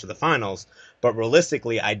rematch of the finals. But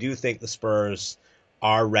realistically, I do think the Spurs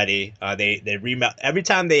are ready. They remount every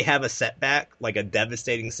time they have a setback, like a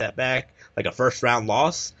devastating setback, like a first round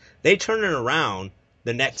loss. They turn it around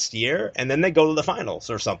the next year, and then they go to the finals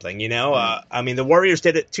or something. I mean, the Warriors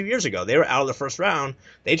did it 2 years ago. They were out of the first round.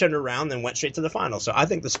 They turned around and went straight to the finals. So I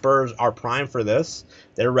think the Spurs are primed for this.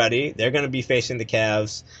 They're ready. They're going to be facing the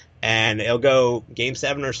Cavs, and it'll go Game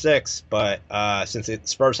 7 or 6. But since the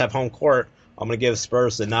Spurs have home court, I'm going to give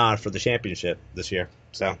Spurs the nod for the championship this year.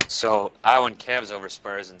 So I went Cavs over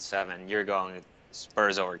Spurs in 7. You're going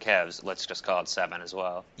Spurs over Cavs. Let's just call it 7 as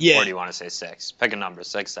well. Yeah. Or do you want to say 6? Pick a number,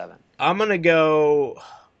 6, 7. I'm gonna go.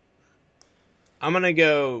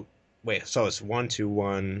 Wait, so it's 1, 2,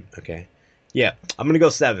 1. Okay, yeah, I'm gonna go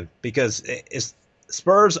 7 because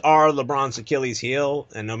Spurs are LeBron's Achilles heel,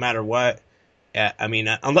 and no matter what, I mean,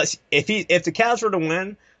 unless if the Cavs were to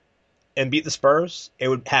win and beat the Spurs, it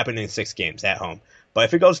would happen in 6 games at home. But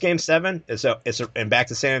if it goes Game 7, and back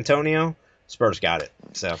to San Antonio, Spurs got it.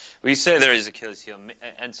 So we say there is Achilles heel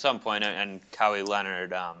at some point, and Kawhi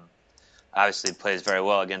Leonard obviously plays very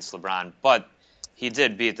well against LeBron, but he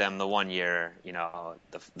did beat them the one year.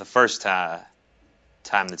 The first time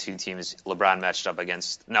the two teams LeBron matched up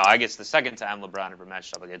against. No, I guess the second time LeBron ever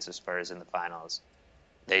matched up against the Spurs in the finals,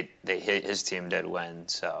 his team did win.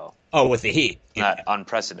 So with the Heat, not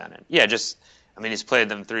unprecedented. Yeah, he's played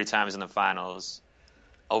them 3 times in the finals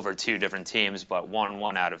over 2 different teams, but won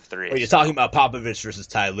 1 out of 3. Well, you're talking about Popovich versus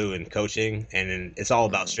Ty Lue in coaching, and it's all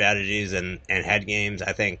about strategies and head games.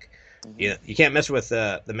 I think you can't mess with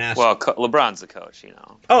the master. Well, LeBron's the coach,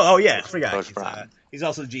 Oh yeah, I forgot. Coach He's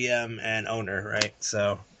also GM and owner, right?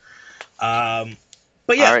 So, but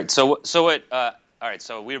yeah. All right. So what? All right.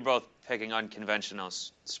 So we were both picking unconventional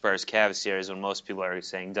Spurs Cavs series when most people are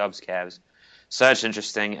saying Dubs Cavs. So that's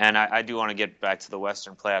interesting, and I do want to get back to the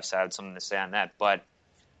Western playoffs. I had something to say on that, but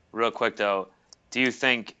real quick though, do you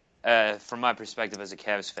think, from my perspective as a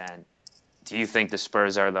Cavs fan, do you think the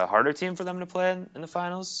Spurs are the harder team for them to play in the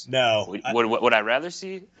finals? No. Would I rather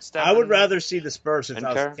see Steph? I would rather see the Spurs if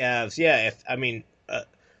I was the Cavs. Yeah,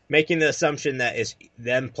 making the assumption that it's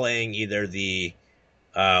them playing either the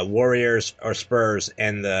Warriors or Spurs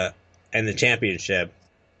and the championship,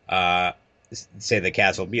 say the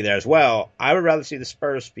Cavs will be there as well. I would rather see the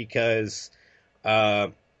Spurs because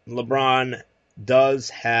LeBron does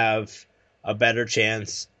have a better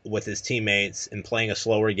chance with his teammates in playing a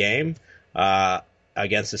slower game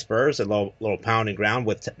against the Spurs, a little pound and ground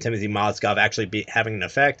with Timothy Mozgov actually having an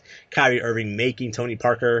effect. Kyrie Irving making Tony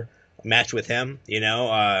Parker match with him,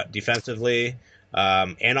 defensively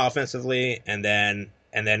and offensively, and then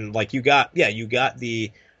like you got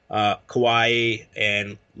the Kawhi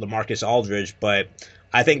and LaMarcus Aldridge, but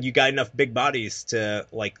I think you got enough big bodies to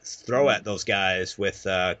throw at those guys with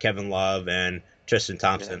Kevin Love and Tristan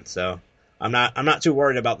Thompson. Yeah. So I'm not too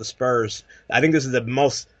worried about the Spurs. I think this is the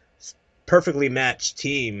most perfectly matched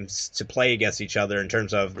teams to play against each other in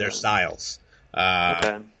terms of their styles.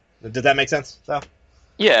 Okay. Did that make sense? So?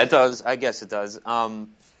 Yeah, it does. I guess it does.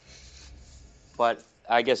 But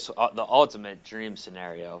I guess the ultimate dream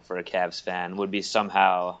scenario for a Cavs fan would be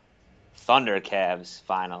somehow Thunder Cavs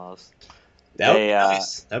finals. That would be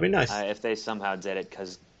nice. That'd be nice if they somehow did it,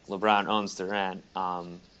 because LeBron owns Durant,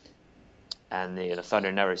 and the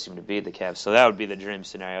Thunder never seem to beat the Cavs. So that would be the dream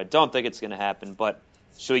scenario. I don't think it's going to happen, but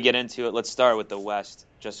should we get into it? Let's start with the West,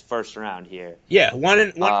 just first round here. Yeah, one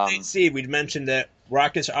and 8 seed. We mentioned that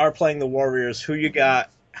Rockets are playing the Warriors. Who you got?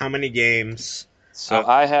 How many games? So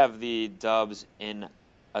I have the Dubs in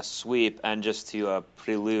a sweep, and just to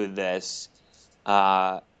prelude this,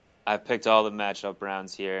 I picked all the matchup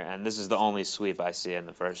rounds here, and this is the only sweep I see in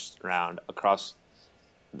the first round across.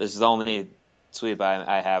 This is the only sweep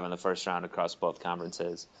I have in the first round across both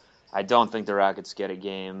conferences. I don't think the Rockets get a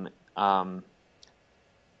game. I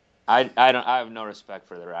have no respect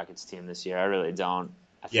for the Rockets team this year. I really don't.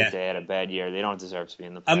 I think they had a bad year. They don't deserve to be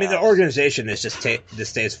in the playoffs. I mean, the organization is just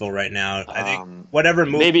distasteful right now. I think whatever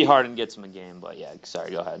move... Maybe Harden gets them a game, but yeah,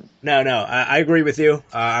 sorry, go ahead. No, I agree with you.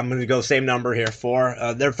 I'm going to go same number here,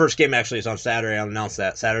 4. Their first game actually is on Saturday. I'll announce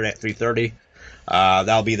that. Saturday at 3:30.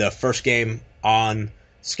 That'll be the first game on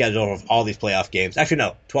schedule of all these playoff games. Actually,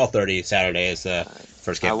 no, 12:30 Saturday is the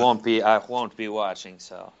first game. I won't be watching,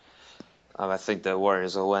 so I think the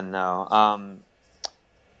Warriors will win now.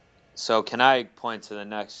 So can I point to the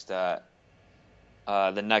next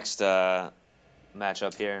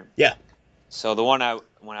matchup here? Yeah. So the one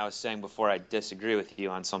when I was saying before I disagree with you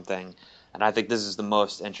on something, and I think this is the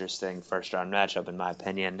most interesting first-round matchup, in my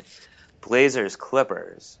opinion.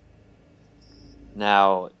 Blazers-Clippers.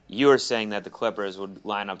 Now, you were saying that the Clippers would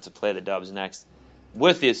line up to play the Dubs next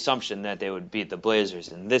with the assumption that they would beat the Blazers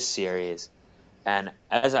in this series. And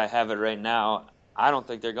as I have it right now, I don't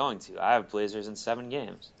think they're going to. I have Blazers in 7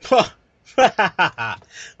 games. Oh,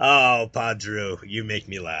 Padru, you make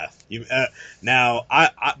me laugh. Now,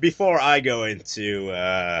 before I go into,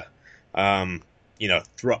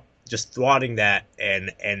 just thwarting that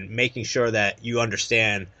and making sure that you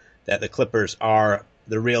understand that the Clippers are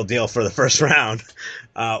the real deal for the first round.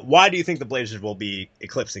 Why do you think the Blazers will be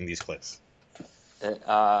eclipsing these Clips?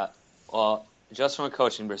 Well, just from a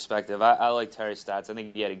coaching perspective, I like Terry Stotts. I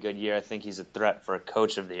think he had a good year. I think he's a threat for a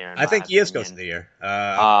Coach of the Year. I think he is Coach of the Year.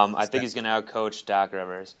 I think he's going to outcoach Doc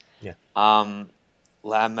Rivers. Yeah.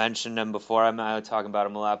 I mentioned him before. I'm not talking about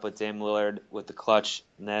him a lot, but Dame Lillard with the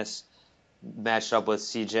clutchness matched up with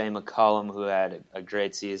C.J. McCollum, who had a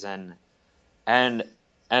great season, and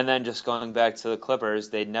then just going back to the Clippers,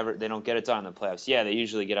 they don't get it done in the playoffs. Yeah, they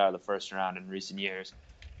usually get out of the first round in recent years.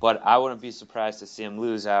 But I wouldn't be surprised to see them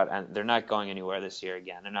lose out, and they're not going anywhere this year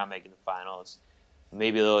again. They're not making the finals.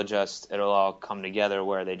 Maybe it'll all come together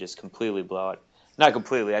where they just completely blow it. Not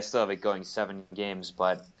completely. I still have it going 7 games,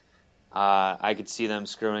 but I could see them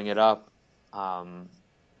screwing it up.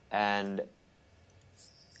 And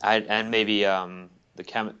maybe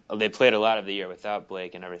they played a lot of the year without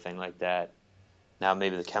Blake and everything like that. Now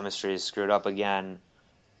maybe the chemistry is screwed up again.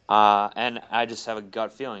 And I just have a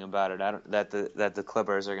gut feeling about it. That the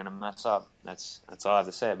Clippers are going to mess up. That's all I have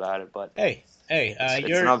to say about it. But it's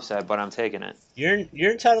an upset, but I'm taking it.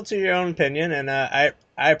 You're entitled to your own opinion, and I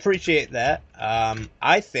appreciate that.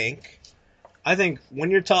 I think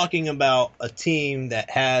when you're talking about a team that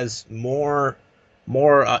has a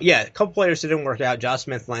couple players didn't work out. Josh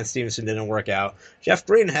Smith, Lance Stevenson didn't work out. Jeff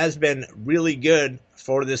Green has been really good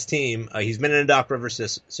for this team. He's been in a Doc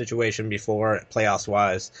Rivers situation before,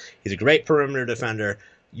 playoffs-wise. He's a great perimeter defender.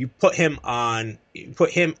 You put him and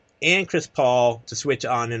Chris Paul to switch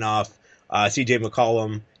on and off C.J.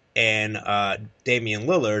 McCollum and Damian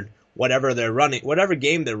Lillard, whatever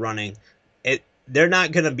game they're running, they're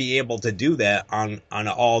not going to be able to do that on an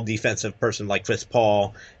all-defensive person like Chris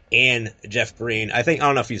Paul and Jeff Green. I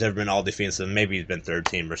don't know if he's ever been all defensive. Maybe he's been third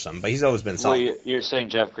team or something, but he's always been solid. Well, you're saying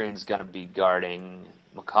Jeff Green's going to be guarding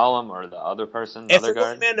McCollum or the other person, if other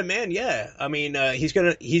guard? Man-to-man, yeah. I mean, he's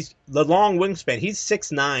the long wingspan. He's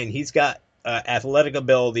 6'9". He's got athletic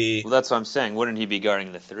ability. Well, that's what I'm saying. Wouldn't he be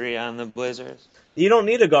guarding the 3 on the Blazers? You don't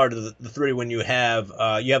need a guard the 3 when you have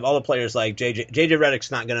other players like JJ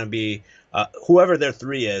Redick's not going to be whoever their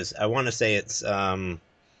 3 is. I want to say it's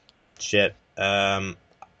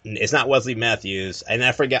it's not Wesley Matthews, and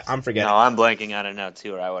I'm forgetting. No, I'm blanking on it now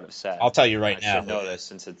too, or I would have said. I'll tell you right now. I should know this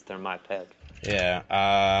since they're my pick.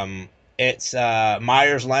 Yeah, it's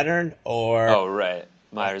Myers Leonard or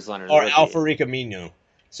Myers Leonard or Alfariq Aminu.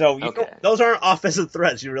 So those aren't offensive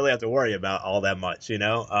threats you really have to worry about all that much, you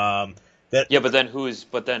know. But then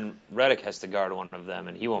Redick has to guard one of them,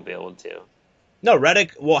 and he won't be able to. No,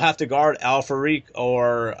 Redick will have to guard Alfariq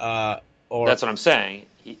or. That's what I'm saying.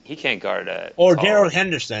 He can't guard or Gerald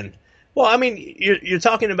Henderson. Well, I mean, you're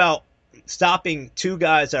talking about stopping 2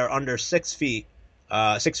 guys that are under 6 feet,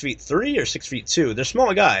 6'3" or 6'2". They're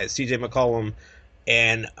small guys, C.J. McCollum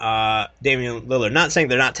and Damian Lillard. Not saying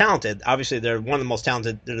they're not talented. Obviously, they're one of the most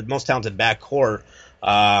talented. They're the most talented backcourt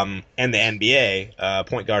in the NBA,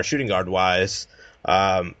 point guard, shooting guard wise.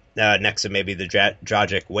 Next to maybe the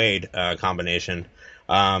Dragic Wade combination,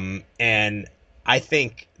 and I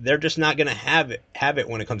think they're just not going to have it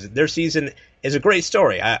when it comes to their season. Is a great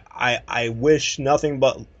story. I wish nothing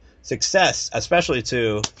but success, especially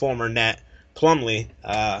to former Net Plumlee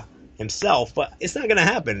himself, but it's not going to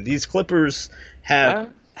happen. These Clippers have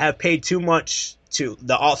paid too much to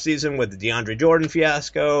the offseason with the DeAndre Jordan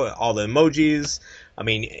fiasco, all the emojis. I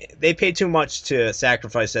mean, they paid too much to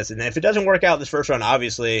sacrifice this, and if it doesn't work out this first round,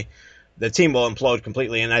 obviously the team will implode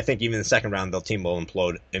completely, and I think even in the second round, the team will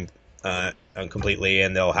implode completely,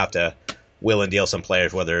 and they'll have to will and deal some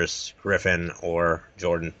players, whether it's Griffin or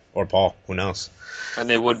Jordan or Paul, who knows. And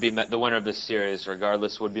they would be the winner of this series,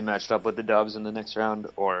 regardless, would be matched up with the Dubs in the next round,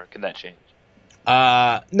 or could that change?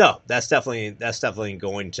 No, that's definitely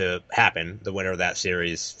going to happen. The winner of that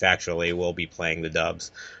series, factually, will be playing the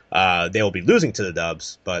Dubs. They will be losing to the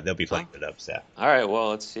Dubs, but they'll be playing the Dubs. Yeah. All right. Well,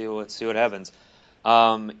 let's see what happens.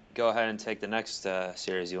 Go ahead and take the next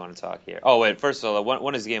series you want to talk here. Oh wait, first of all,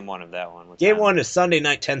 when is game 1 of that one? Game 1 is Sunday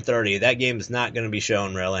night, 10:30. That game is not going to be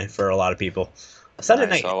shown really for a lot of people. Sunday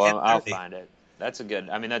night. So I'll find it. That's good.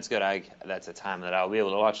 That's good. That's a time that I'll be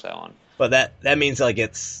able to watch that one. But that means like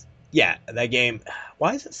it's Yeah, that game.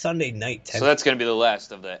 Why is it Sunday night? 10? So that's going to be the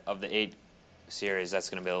last of the 8 series. That's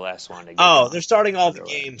going to be the last one to get Oh, going. they're starting all the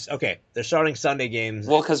Underway. games. Okay, they're starting Sunday games.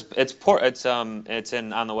 Well, because it's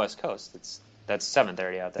in on the West Coast. That's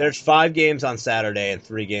 7:30 out there. There's 5 games on Saturday and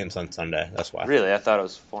 3 games on Sunday. That's why. Really, I thought it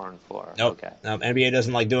was 4 and 4. Nope. Okay. NBA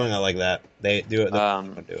doesn't like doing it like that. They do it. They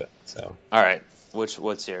don't do it. So. All right.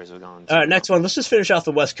 What series are we going to? All right, next one. Let's just finish off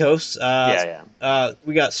the West Coast.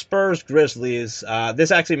 We got Spurs Grizzlies.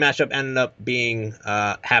 This actually matchup ended up being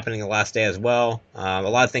happening the last day as well. A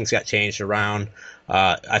lot of things got changed around.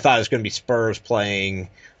 I thought it was going to be Spurs playing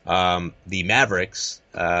the Mavericks,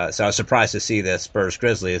 so I was surprised to see this Spurs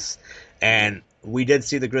Grizzlies, and we did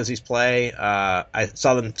see the Grizzlies play. I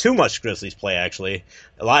saw them too much Grizzlies play actually,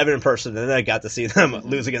 live and in person, and then I got to see them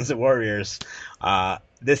lose against the Warriors.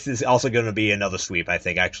 This is also going to be another sweep, I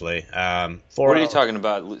think, actually. What are you talking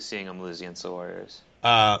about, seeing them lose against the Warriors?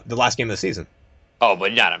 The last game of the season. Oh,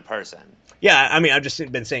 but not in person. Yeah, I mean, I've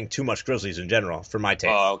just been saying too much Grizzlies in general for my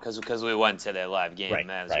take. Oh, because we went to their live game, Right,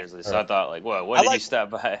 Mavs right, Grizzlies. So right. I thought, like, whoa, what did you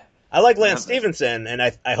stop by? I like Lance Stevenson, and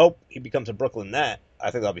I hope he becomes a Brooklyn Net.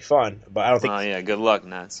 I think that'll be fun, but I don't think. Oh yeah, good luck,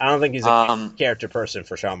 Nets. I don't think he's a character person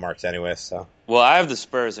for Sean Marks, anyway. So. Well, I have the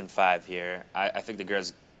Spurs in 5 here. I think the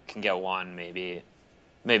Grizz can get 1,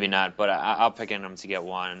 maybe not, but I'll pick in them to get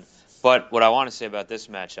 1. But what I want to say about this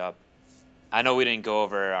matchup, I know we didn't go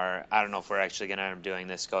over I don't know if we're actually going to end up doing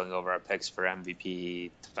this, going over our picks for MVP,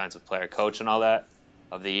 defensive player, coach, and all that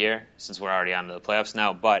of the year, since we're already on to the playoffs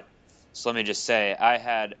now. But so let me just say, I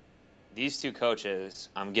had these 2 coaches.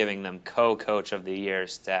 I'm giving them co-coach of the year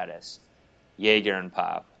status, Jaeger and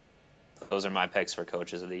Pop. Those are my picks for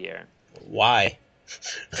coaches of the year. Why?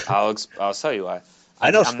 I'll tell you why.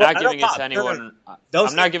 I'm not giving it to anyone.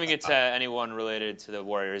 I'm not giving it to anyone related to the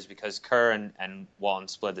Warriors because Kerr and Walton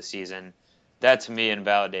split the season. That to me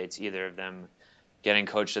invalidates either of them getting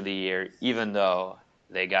coach of the year, even though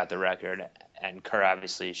they got the record. And Kerr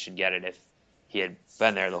obviously should get it if he had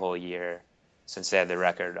been there the whole year, since they had the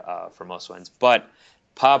record for most wins. But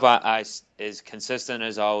Pop is consistent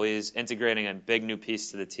as always, integrating a big new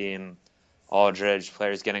piece to the team. Aldridge,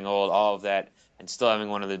 players getting old, all of that, and still having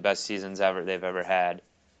one of the best seasons they've ever had.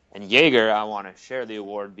 And Jaeger, I want to share the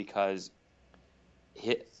award because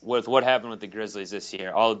with what happened with the Grizzlies this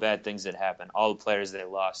year, all the bad things that happened, all the players they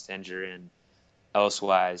lost to injury and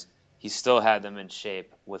elsewise, he still had them in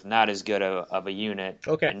shape with not as good of a unit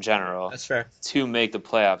in general. That's fair. To make the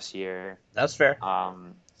playoffs here. That's fair.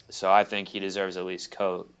 So I think he deserves at least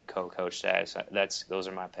co-coach status. Those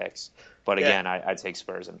are my picks. But again, I take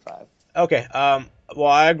Spurs in 5. Okay. Well,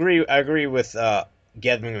 I agree. I agree with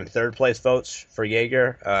giving him 3rd place votes for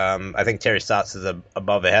Jaeger. I think Terry Stotts is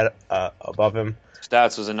above him.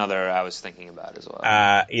 Stotts was another I was thinking about as well.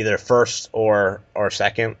 Either 1st or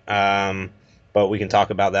 2nd. But we can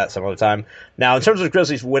talk about that some other time. Now, in terms of the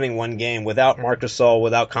Grizzlies winning 1 game without Marc Gasol,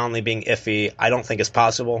 without Conley being iffy, I don't think it's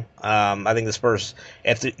possible. I think the Spurs,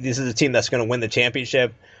 this is a team that's going to win the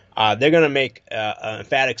championship, they're going to make an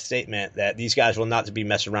emphatic statement that these guys will not be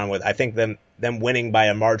messed around with. I think them winning by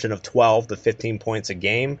a margin of 12 to 15 points a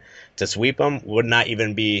game to sweep them would not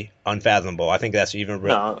even be unfathomable. I think that's even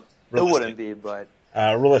realistic. It wouldn't be, but...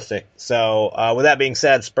 realistic. So, with that being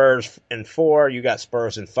said, Spurs in 4, you got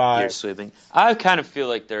Spurs in 5. You're sweeping. I kind of feel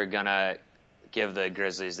like they're going to give the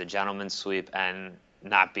Grizzlies the gentleman's sweep and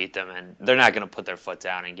not beat them, and they're not going to put their foot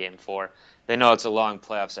down in Game 4. They know it's a long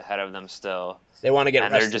playoffs ahead of them still. They want to get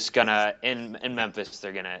and rested. They're just going to, in Memphis,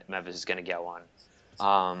 Memphis is going to get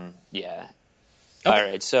 1. Yeah. Okay. All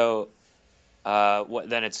right, so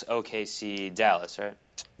then it's OKC Dallas, right?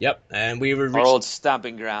 Yep, and we were our old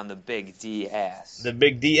stomping ground, the Big D ass. The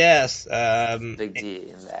Big D ass. Big D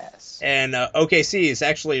in the ass. And OKC is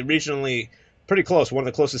actually regionally pretty close. One of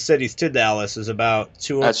the closest cities to Dallas is about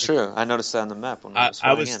 200. That's true. I noticed that on the map when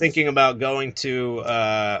I was thinking about going to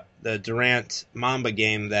the Durant Mamba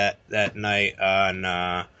game that night on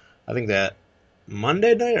I think that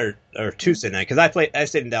Monday night or Tuesday night, because I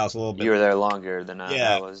stayed in Dallas a little bit. You were there longer than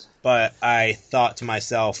I was. But I thought to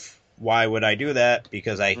myself, why would I do that?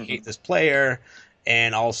 Because I hate this player,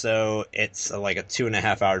 and also it's like a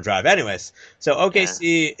 2.5 hour drive. Anyways, so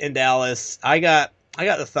OKC in Dallas, I got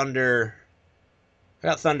the Thunder. I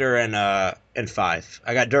got Thunder in 5.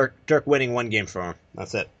 I got Dirk winning 1 game for him.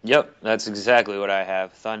 That's it. Yep, that's exactly what I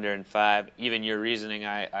have. Thunder in 5. Even your reasoning,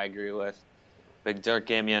 I agree with. Big Dirk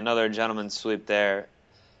gave me another gentleman's sweep there.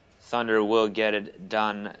 Thunder will get it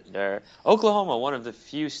done there. Oklahoma, one of the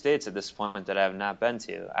few states at this point that I have not been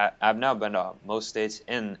to. I've now been to most states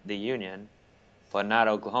in the Union, but not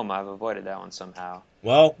Oklahoma. I've avoided that one somehow.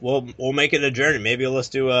 Well, we'll make it a journey. Maybe let's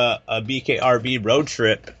do a BKRB road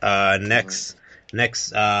trip next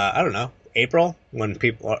next. I don't know, April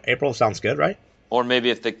sounds good, right? Or maybe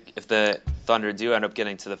if the Thunder do end up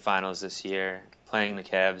getting to the finals this year, playing the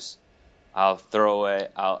Cavs, I'll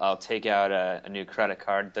take out a new credit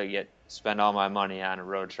card to spend all my money on a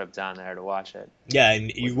road trip down there to watch it. Yeah,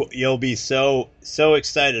 and you'll be so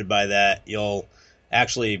excited by that you'll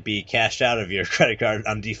actually be cashed out of your credit card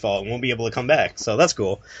on default and won't be able to come back. So that's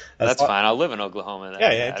cool. That's fine. I'll live in Oklahoma. Then.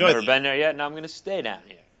 Yeah, enjoy I've never that. been there yet, and I'm going to stay down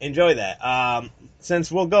here. Enjoy that.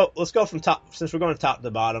 Let's go from top. Since we're going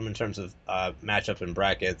to bottom in terms of matchups and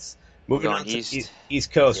brackets. Moving Going on east. to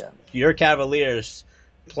East Coast, Yeah. your Cavaliers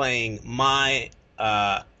playing my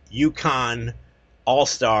UConn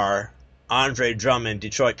All-Star Andre Drummond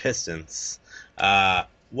Detroit Pistons.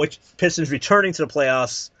 Which Pistons returning to the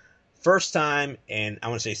playoffs, first time in I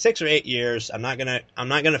want to say 6 or 8 years. I'm not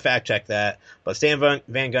gonna fact check that, but Stan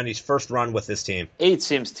Van Gundy's first run with this team. 8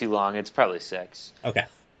 seems too long. It's probably 6. Okay.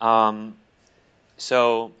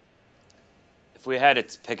 So if we had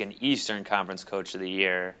to pick an Eastern Conference Coach of the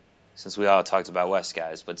Year, since we all talked about West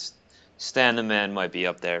guys, but Stan the Man might be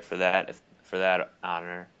up there for that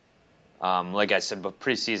honor. Like I said, but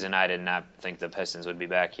preseason, I did not think the Pistons would be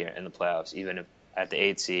back here in the playoffs, even if at the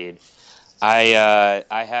 8th seed. I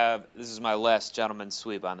have this is my last gentleman's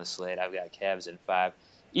sweep on the slate. I've got Cavs in 5.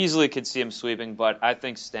 Easily could see him sweeping, but I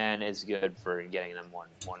think Stan is good for getting them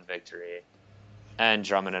one victory. And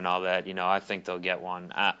Drummond and all that, I think they'll get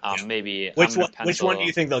one. Maybe Which one do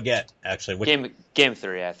you think they'll get? Actually, game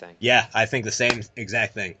 3, I think. Yeah, I think the same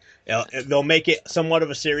exact thing. They'll make it somewhat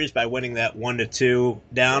of a series by winning that 1-2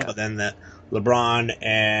 down, but then the LeBron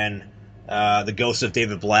and the ghost of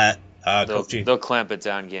David Blatt coaching. They'll clamp it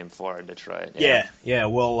down game 4 in Detroit. Yeah.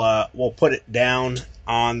 We'll put it down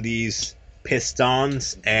on these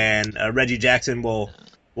Pistons, and Reggie Jackson will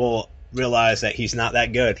realize that he's not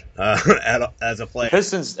that good as a player.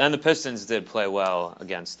 The Pistons did play well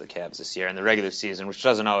against the Cavs this year in the regular season, which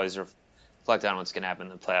doesn't always reflect on what's going to happen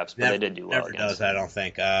in the playoffs, but they did do well. Never does, them. I don't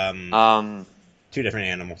think. Two different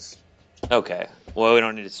animals. Okay. Well, we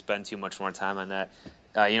don't need to spend too much more time on that.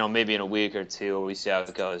 Maybe in a week or two, we see how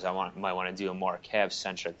it goes. Might want to do a more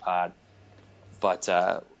Cavs-centric pod, but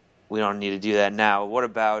we don't need to do that now. What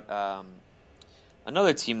about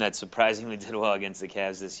another team that surprisingly did well against the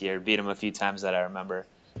Cavs this year, beat them a few times that I remember,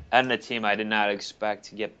 and a team I did not expect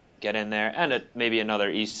to get in there, and maybe another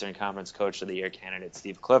Eastern Conference Coach of the Year candidate,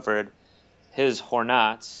 Steve Clifford. His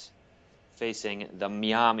Hornets facing the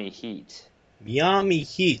Miami Heat. Miami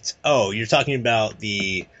Heat. Oh, you're talking about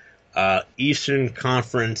the Eastern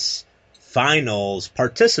Conference Finals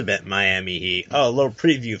participant Miami Heat. Oh, a little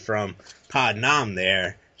preview from Pod Nam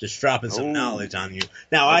there. Just dropping some knowledge on you.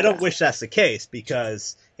 Now, I don't wish that's the case,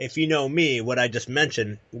 because if you know me, what I just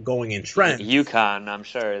mentioned going in trend. UConn, I'm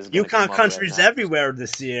sure, is UConn country's everywhere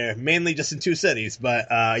this year, mainly just in 2 cities.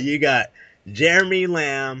 But you got Jeremy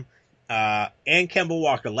Lamb and Kemba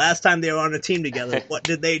Walker. Last time they were on a team together, what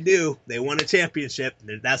did they do? They won a championship.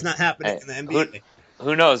 That's not happening in the NBA.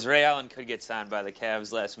 Who knows? Ray Allen could get signed by the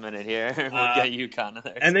Cavs last minute here. We'll get UConn in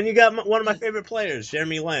there. And then you got one of my favorite players,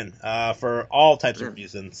 Jeremy Lin, for all types of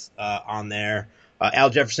reasons on there. Al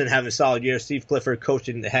Jefferson having a solid year. Steve Clifford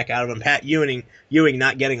coaching the heck out of him. Pat Ewing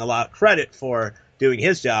not getting a lot of credit for doing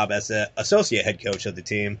his job as the associate head coach of the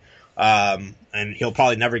team. And he'll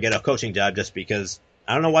probably never get a coaching job just because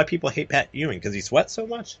I don't know why people hate Pat Ewing, because he sweats so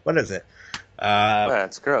much. What is it?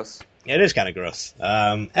 It's gross. It is kind of gross.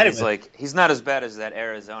 Anyway. He's not as bad as that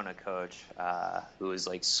Arizona coach who was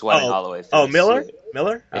sweating all the way through. Oh, Miller?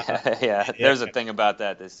 Miller? Yeah. There's a thing about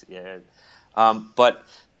that this year. But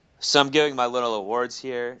so I'm giving my little awards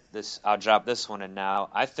here. I'll drop this one in now.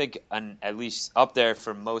 I think at least up there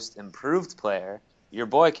for most improved player, your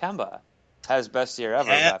boy Kemba had his best year ever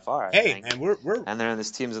by far. I think. And then this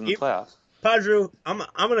team's in the playoffs. Padru, I'm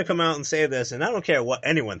going to come out and say this, and I don't care what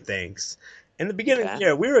anyone thinks. In the beginning of the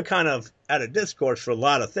year, we were kind of at a discourse for a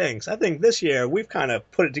lot of things. I think this year we've kind of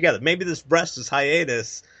put it together. Maybe this Brests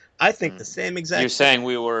hiatus, I think the same exact You're saying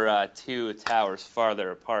we were 2 towers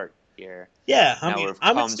farther apart here. Yeah,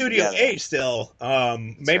 I'm in Studio A still.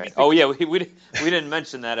 Maybe. Right. Oh, yeah, we didn't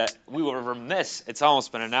mention that. We were remiss. It's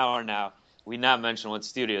almost been an hour now. We not mentioned what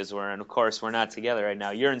studios we're in. Of course, we're not together right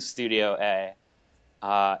now. You're in Studio A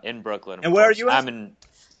in Brooklyn. And where are you at?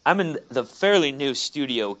 I'm in the fairly new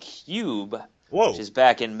Studio Cube, which is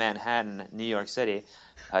back in Manhattan, New York City.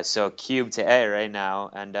 So Cube to A right now,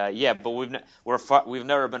 and but we've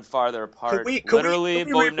never been farther apart. But we've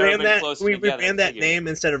never been closer together. Can we rebrand that name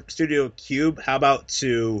instead of Studio Cube? How about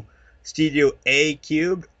to Studio A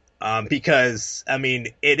Cube? Because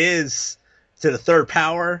it is to the third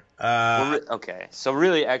power. Okay, so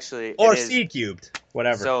really, actually, or C cubed,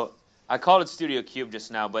 whatever. So I called it Studio Cube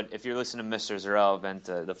just now, but if you're listening to Misters Irrelevant,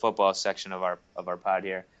 the football section of our pod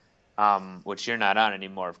here, which you're not on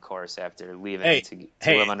anymore, of course, after leaving to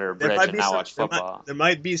live under a bridge and not watch football. There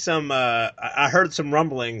might be some. I heard some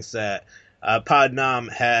rumblings that Pod Nam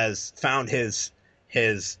has found his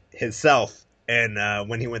self, and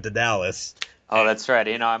when he went to Dallas. Oh, that's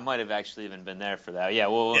right. I might have actually even been there for that. Yeah,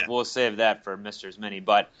 we'll save that for Mister's Mini,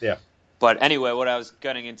 but yeah. But anyway, what I was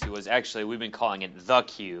getting into was actually we've been calling it the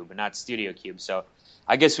Cube, not Studio Cube. So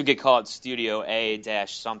I guess we could call it Studio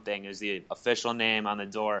A-something is the official name on the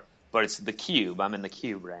door, but it's the Cube. I'm in the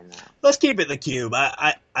Cube right now. Let's keep it the Cube.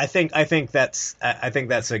 I think that's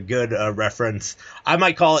a good reference. I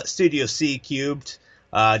might call it Studio C Cubed.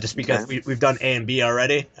 Just because we've done A and B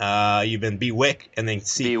already. You've been B Wick and then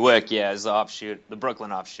C. B Wick, yeah, is the offshoot, the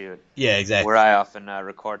Brooklyn offshoot. Yeah, exactly. Where I often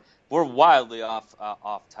record. We're wildly off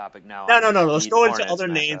topic now. No. Let's go into other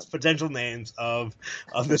names, potential names of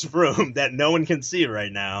this room that no one can see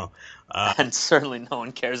right now. And certainly no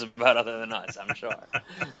one cares about other than us, I'm sure.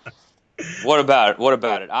 What about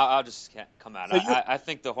it? I'll just come out. I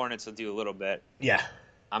think the Hornets will do a little bit. Yeah.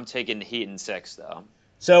 I'm taking the Heat in 6, though.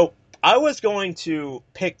 So I was going to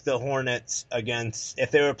pick the Hornets against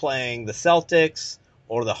if they were playing the Celtics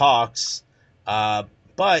or the Hawks,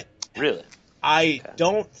 but really, I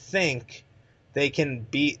don't think they can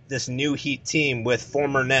beat this new Heat team with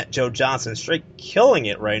former net Joe Johnson straight killing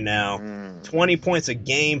it right now. 20 points a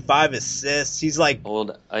game, 5 assists. He's like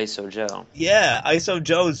old ISO Joe. Yeah, ISO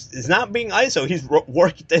Joe is not being ISO. He's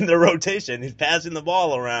worked in the rotation. He's passing the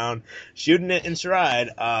ball around, shooting it in stride.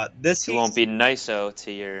 He won't be NISO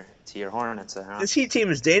to your Hornets. Huh? This Heat team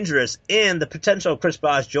is dangerous, and the potential of Chris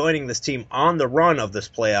Bosh joining this team on the run of this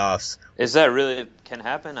playoffs. Is that really can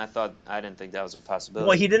happen? I didn't think that was a possibility.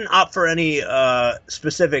 Well, he didn't opt for any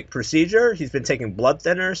specific procedure. He's been taking blood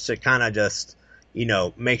thinners to kind of just,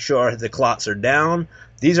 make sure the clots are down.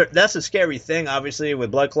 That's a scary thing, obviously, with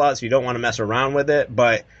blood clots. You don't want to mess around with it,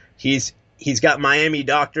 but he's got Miami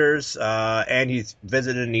doctors, and he's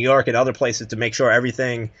visited New York and other places to make sure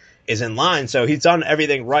everything is in line. So he's done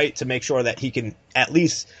everything right to make sure that he can at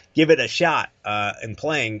least give it a shot in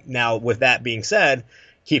playing. Now, with that being said,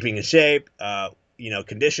 keeping in shape,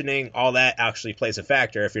 conditioning, all that actually plays a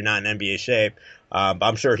factor if you're not in NBA shape. But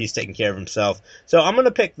I'm sure he's taking care of himself. So I'm going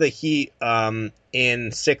to pick the Heat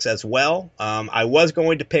in 6 as well. I was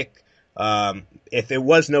going to pick, if there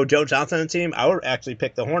was no Joe Johnson on the team, I would actually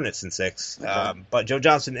pick the Hornets in 6. Okay. But Joe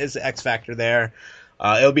Johnson is the X factor there.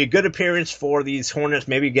 It'll be a good appearance for these Hornets.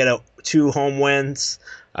 Maybe get 2 home wins.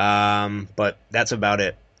 But that's about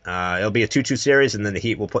it. It'll be a 2-2 series, and then the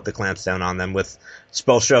Heat will put the clamps down on them with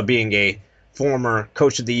Spoelstra being a former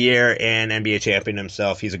Coach of the Year and NBA champion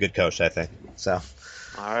himself. He's a good coach, I think. So.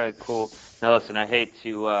 All right, cool. Now listen, I hate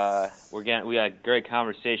to we got a great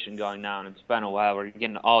conversation going now, and it's been a while. We're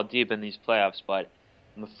getting all deep in these playoffs, but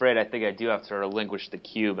I'm afraid I think I do have to relinquish the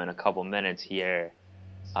Cube in a couple minutes here.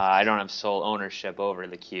 I don't have sole ownership over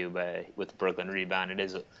the Cube with Brooklyn Rebound. It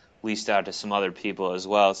is leased out to some other people as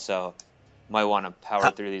well, so might want to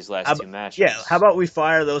power through these last 2 matches. Yeah, how about we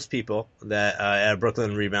fire those people that at a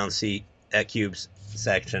Brooklyn Rebound seat at Cube's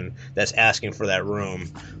section that's asking for that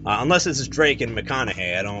room, unless this is Drake and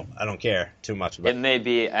McConaughey. I don't care too much about it. It may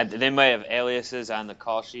be. They might have aliases on the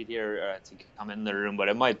call sheet here to come in the room, but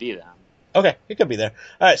it might be them. Okay, it could be there.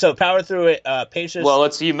 All right, so power through it. Pacers. Well,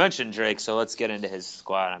 you mentioned Drake, so let's get into his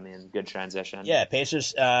squad. I mean, good transition. Yeah,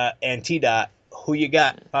 Pacers and T-Dot. Who you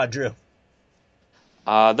got, Drew?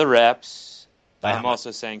 The Raps. I'm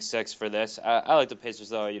also saying 6 for this. I like the Pacers,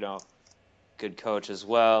 though. Good coach as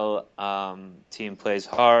well. Team plays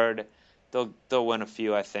hard. They'll win a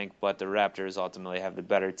few, I think, but the Raptors ultimately have the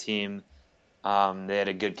better team. They had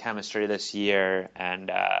a good chemistry this year,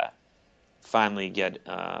 and finally get.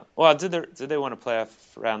 Did they win a playoff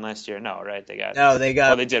round last year? No, right? They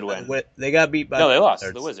did win. They got beat by. No, they lost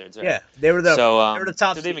Wizards. The Wizards. Right? Yeah, they were the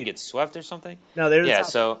top. Did they even get swept or something? No, they were the top.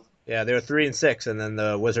 So. Yeah, they were 3-6, and then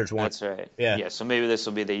the Wizards won. That's right. Yeah. So maybe this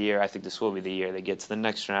will be the year. I think this will be the year they get to the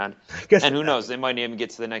next round. And who knows? They might even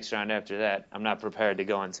get to the next round after that. I'm not prepared to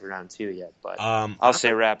go into round 2 yet, but I'll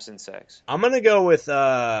say Raps in 6. I'm gonna go with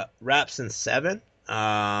Raps in 7.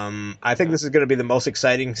 I think this is going to be the most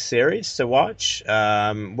exciting series to watch,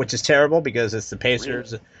 which is terrible because it's the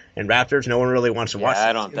Pacers and Raptors. No one really wants to watch. Yeah,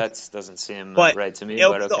 I don't. That doesn't seem But right to me.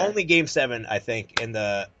 it'll But be the okay. only Game 7, I think, in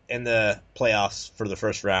the playoffs for the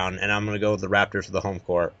first round, and I'm going to go with the Raptors for the home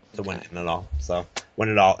court to win it all. So win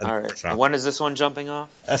it all in All the right. first round. When is this one jumping off?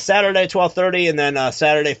 Saturday 12:30, and then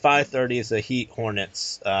Saturday 5:30 is the Heat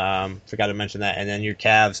Hornets. Forgot to mention that, and then your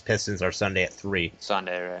Cavs Pistons are Sunday at 3.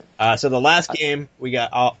 Sunday, right? So the last game we got,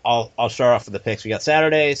 I'll start off with the picks. We got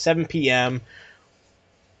Saturday 7 p.m.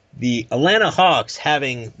 The Atlanta Hawks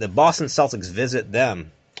having the Boston Celtics visit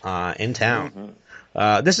them in town.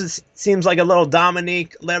 This seems like a little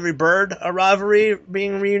Dominique Larry Bird rivalry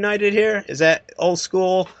being reunited here. Is that old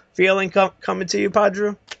school feeling coming to you,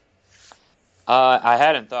 Padru? I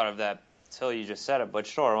hadn't thought of that till you just said it, but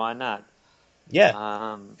sure, why not?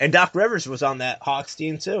 Yeah, and Doc Rivers was on that Hawks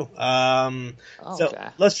team too. Okay.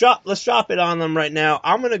 So let's drop it on them right now.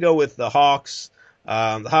 I'm gonna go with the Hawks.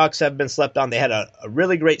 The Hawks have been slept on. They had a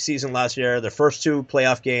really great season last year. Their first 2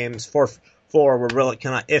 playoff games, 4 were really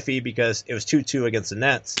kind of iffy because it was 2-2 against the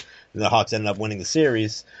Nets. And the Hawks ended up winning the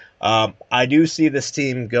series. I do see this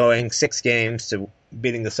team going 6 games to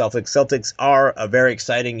beating the Celtics. Celtics are a very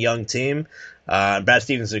exciting young team. Brad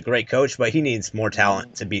Stevens is a great coach, but he needs more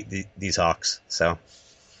talent to beat these Hawks. So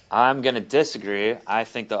I'm going to disagree. I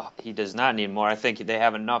think he does not need more. I think they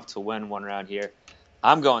have enough to win one round here.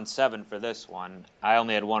 I'm going 7 for this one. I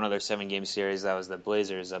only had one other 7-game series. That was the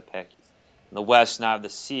Blazers pick. In the West, now have the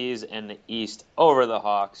C's in the East over the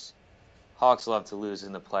Hawks. Hawks love to lose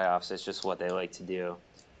in the playoffs. It's just what they like to do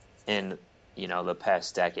in, the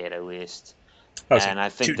past decade at least. And I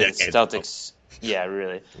think the Celtics, yeah,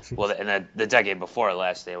 really. Well, and the decade before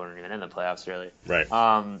last, they weren't even in the playoffs, really. Right.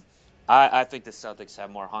 I think the Celtics have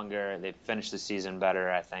more hunger. They finished the season better,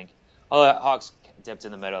 I think. Although Hawks dipped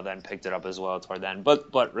in the middle, then picked it up as well toward the end.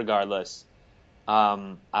 But regardless,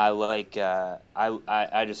 I like.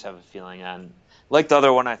 I just have a feeling on, like the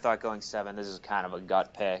other one. I thought going 7. This is kind of a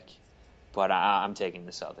gut pick, but I'm taking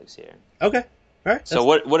the Celtics here. Okay. All right. So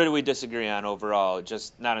what did we disagree on overall?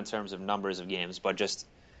 Just not in terms of numbers of games, but just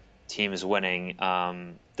teams winning.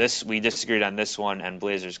 We disagreed on this one and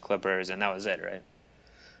Blazers Clippers, and that was it, right?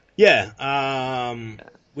 Yeah.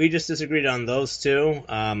 We just disagreed on those 2.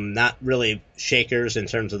 Not really shakers in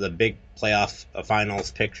terms of the big playoff finals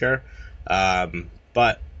picture.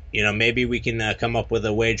 But maybe we can come up with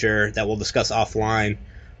a wager that we'll discuss offline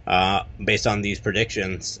based on these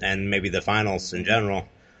predictions and maybe the finals in general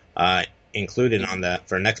included on that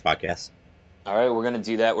for next podcast. All right, we're going to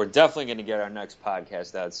do that. We're definitely going to get our next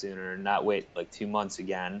podcast out sooner and not wait like 2 months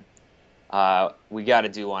again. We got to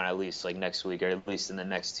do one at least like next week or at least in the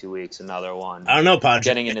next 2 weeks, another one. I don't know, Padre.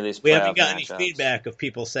 Getting into these we haven't got matchups. Any feedback of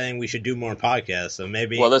people saying we should do more podcasts, so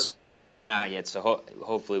maybe. Well, this not yet, so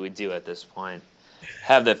hopefully we do at this point.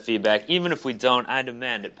 Have that feedback. Even if we don't, I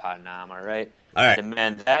demand it, Padnam, all right? All right. I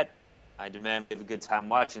demand that. I demand we have a good time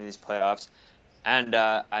watching these playoffs. And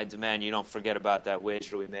I demand you don't forget about that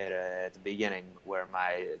wager we made at the beginning where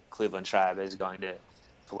my Cleveland Tribe is going to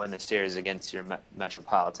win the series against your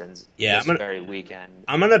Metropolitans this very weekend.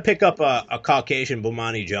 I'm going to pick up a Caucasian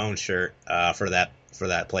Bomani Jones shirt for that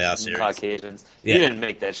playoff series. Caucasians. Yeah. You didn't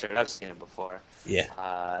make that shirt. I've seen it before.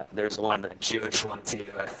 Yeah. There's one, a Jewish one too,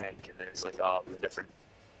 I think, and there's like all the different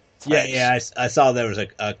types. Yeah, I saw there was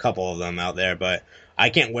a couple of them out there, but I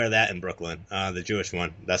can't wear that in Brooklyn. The Jewish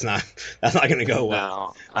one. That's not going to go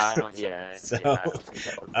well. No, I don't. Yeah, so, I don't think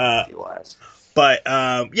that would be wise. But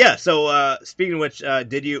yeah. So speaking of which,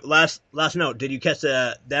 did you last note? Did you catch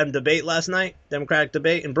the debate last night? Democratic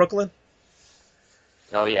debate in Brooklyn?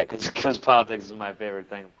 Oh yeah, because politics is my favorite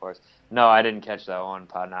thing, of course. No, I didn't catch that one,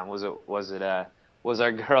 Padnam. Was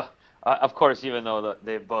our girl? Of course, even though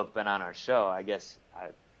they've both been on our show, I guess I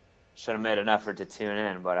should have made an effort to tune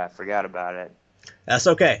in, but I forgot about it. That's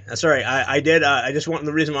okay. That's all right. I did. I just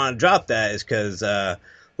the reason why I dropped that is because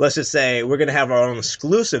let's just say we're gonna have our own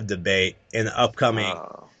exclusive debate in the upcoming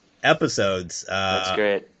episodes. That's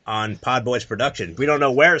great. On Pod Boys Production. We don't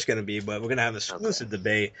know where it's gonna be, but we're gonna have an exclusive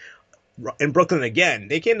debate in Brooklyn again.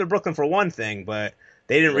 They came to Brooklyn for one thing, but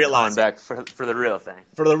they didn't realize back for the real thing.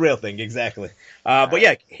 For the real thing, exactly. But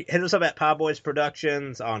yeah, hit us up at Pod Boys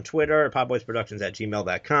Productions on Twitter,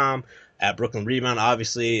 podboysproductions@gmail.com, at Brooklyn Rebound.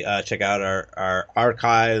 Obviously, check out our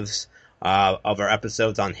archives of our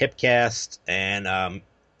episodes on Hipcast and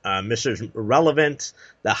Mr. Relevant,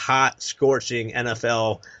 the hot, scorching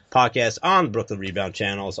NFL podcast on Brooklyn Rebound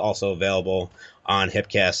channel is also available on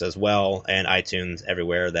Hipcast as well and iTunes,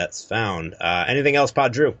 everywhere that's found. Anything else,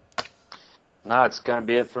 Pod Drew? No, it's going to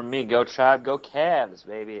be it from me. Go Tribe, go Cavs,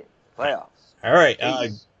 baby. Playoffs. All right.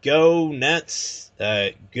 Go Nets.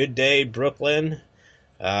 Good day, Brooklyn.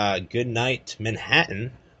 Good night,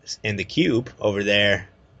 Manhattan. And the Cube over there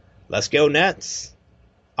Let's go Nets.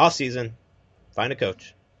 Off season. Find a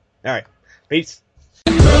coach. All right. Peace.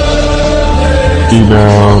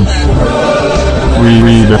 Rebound.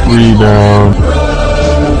 Rebound.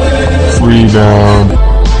 Rebound.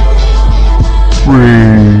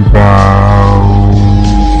 Rebound.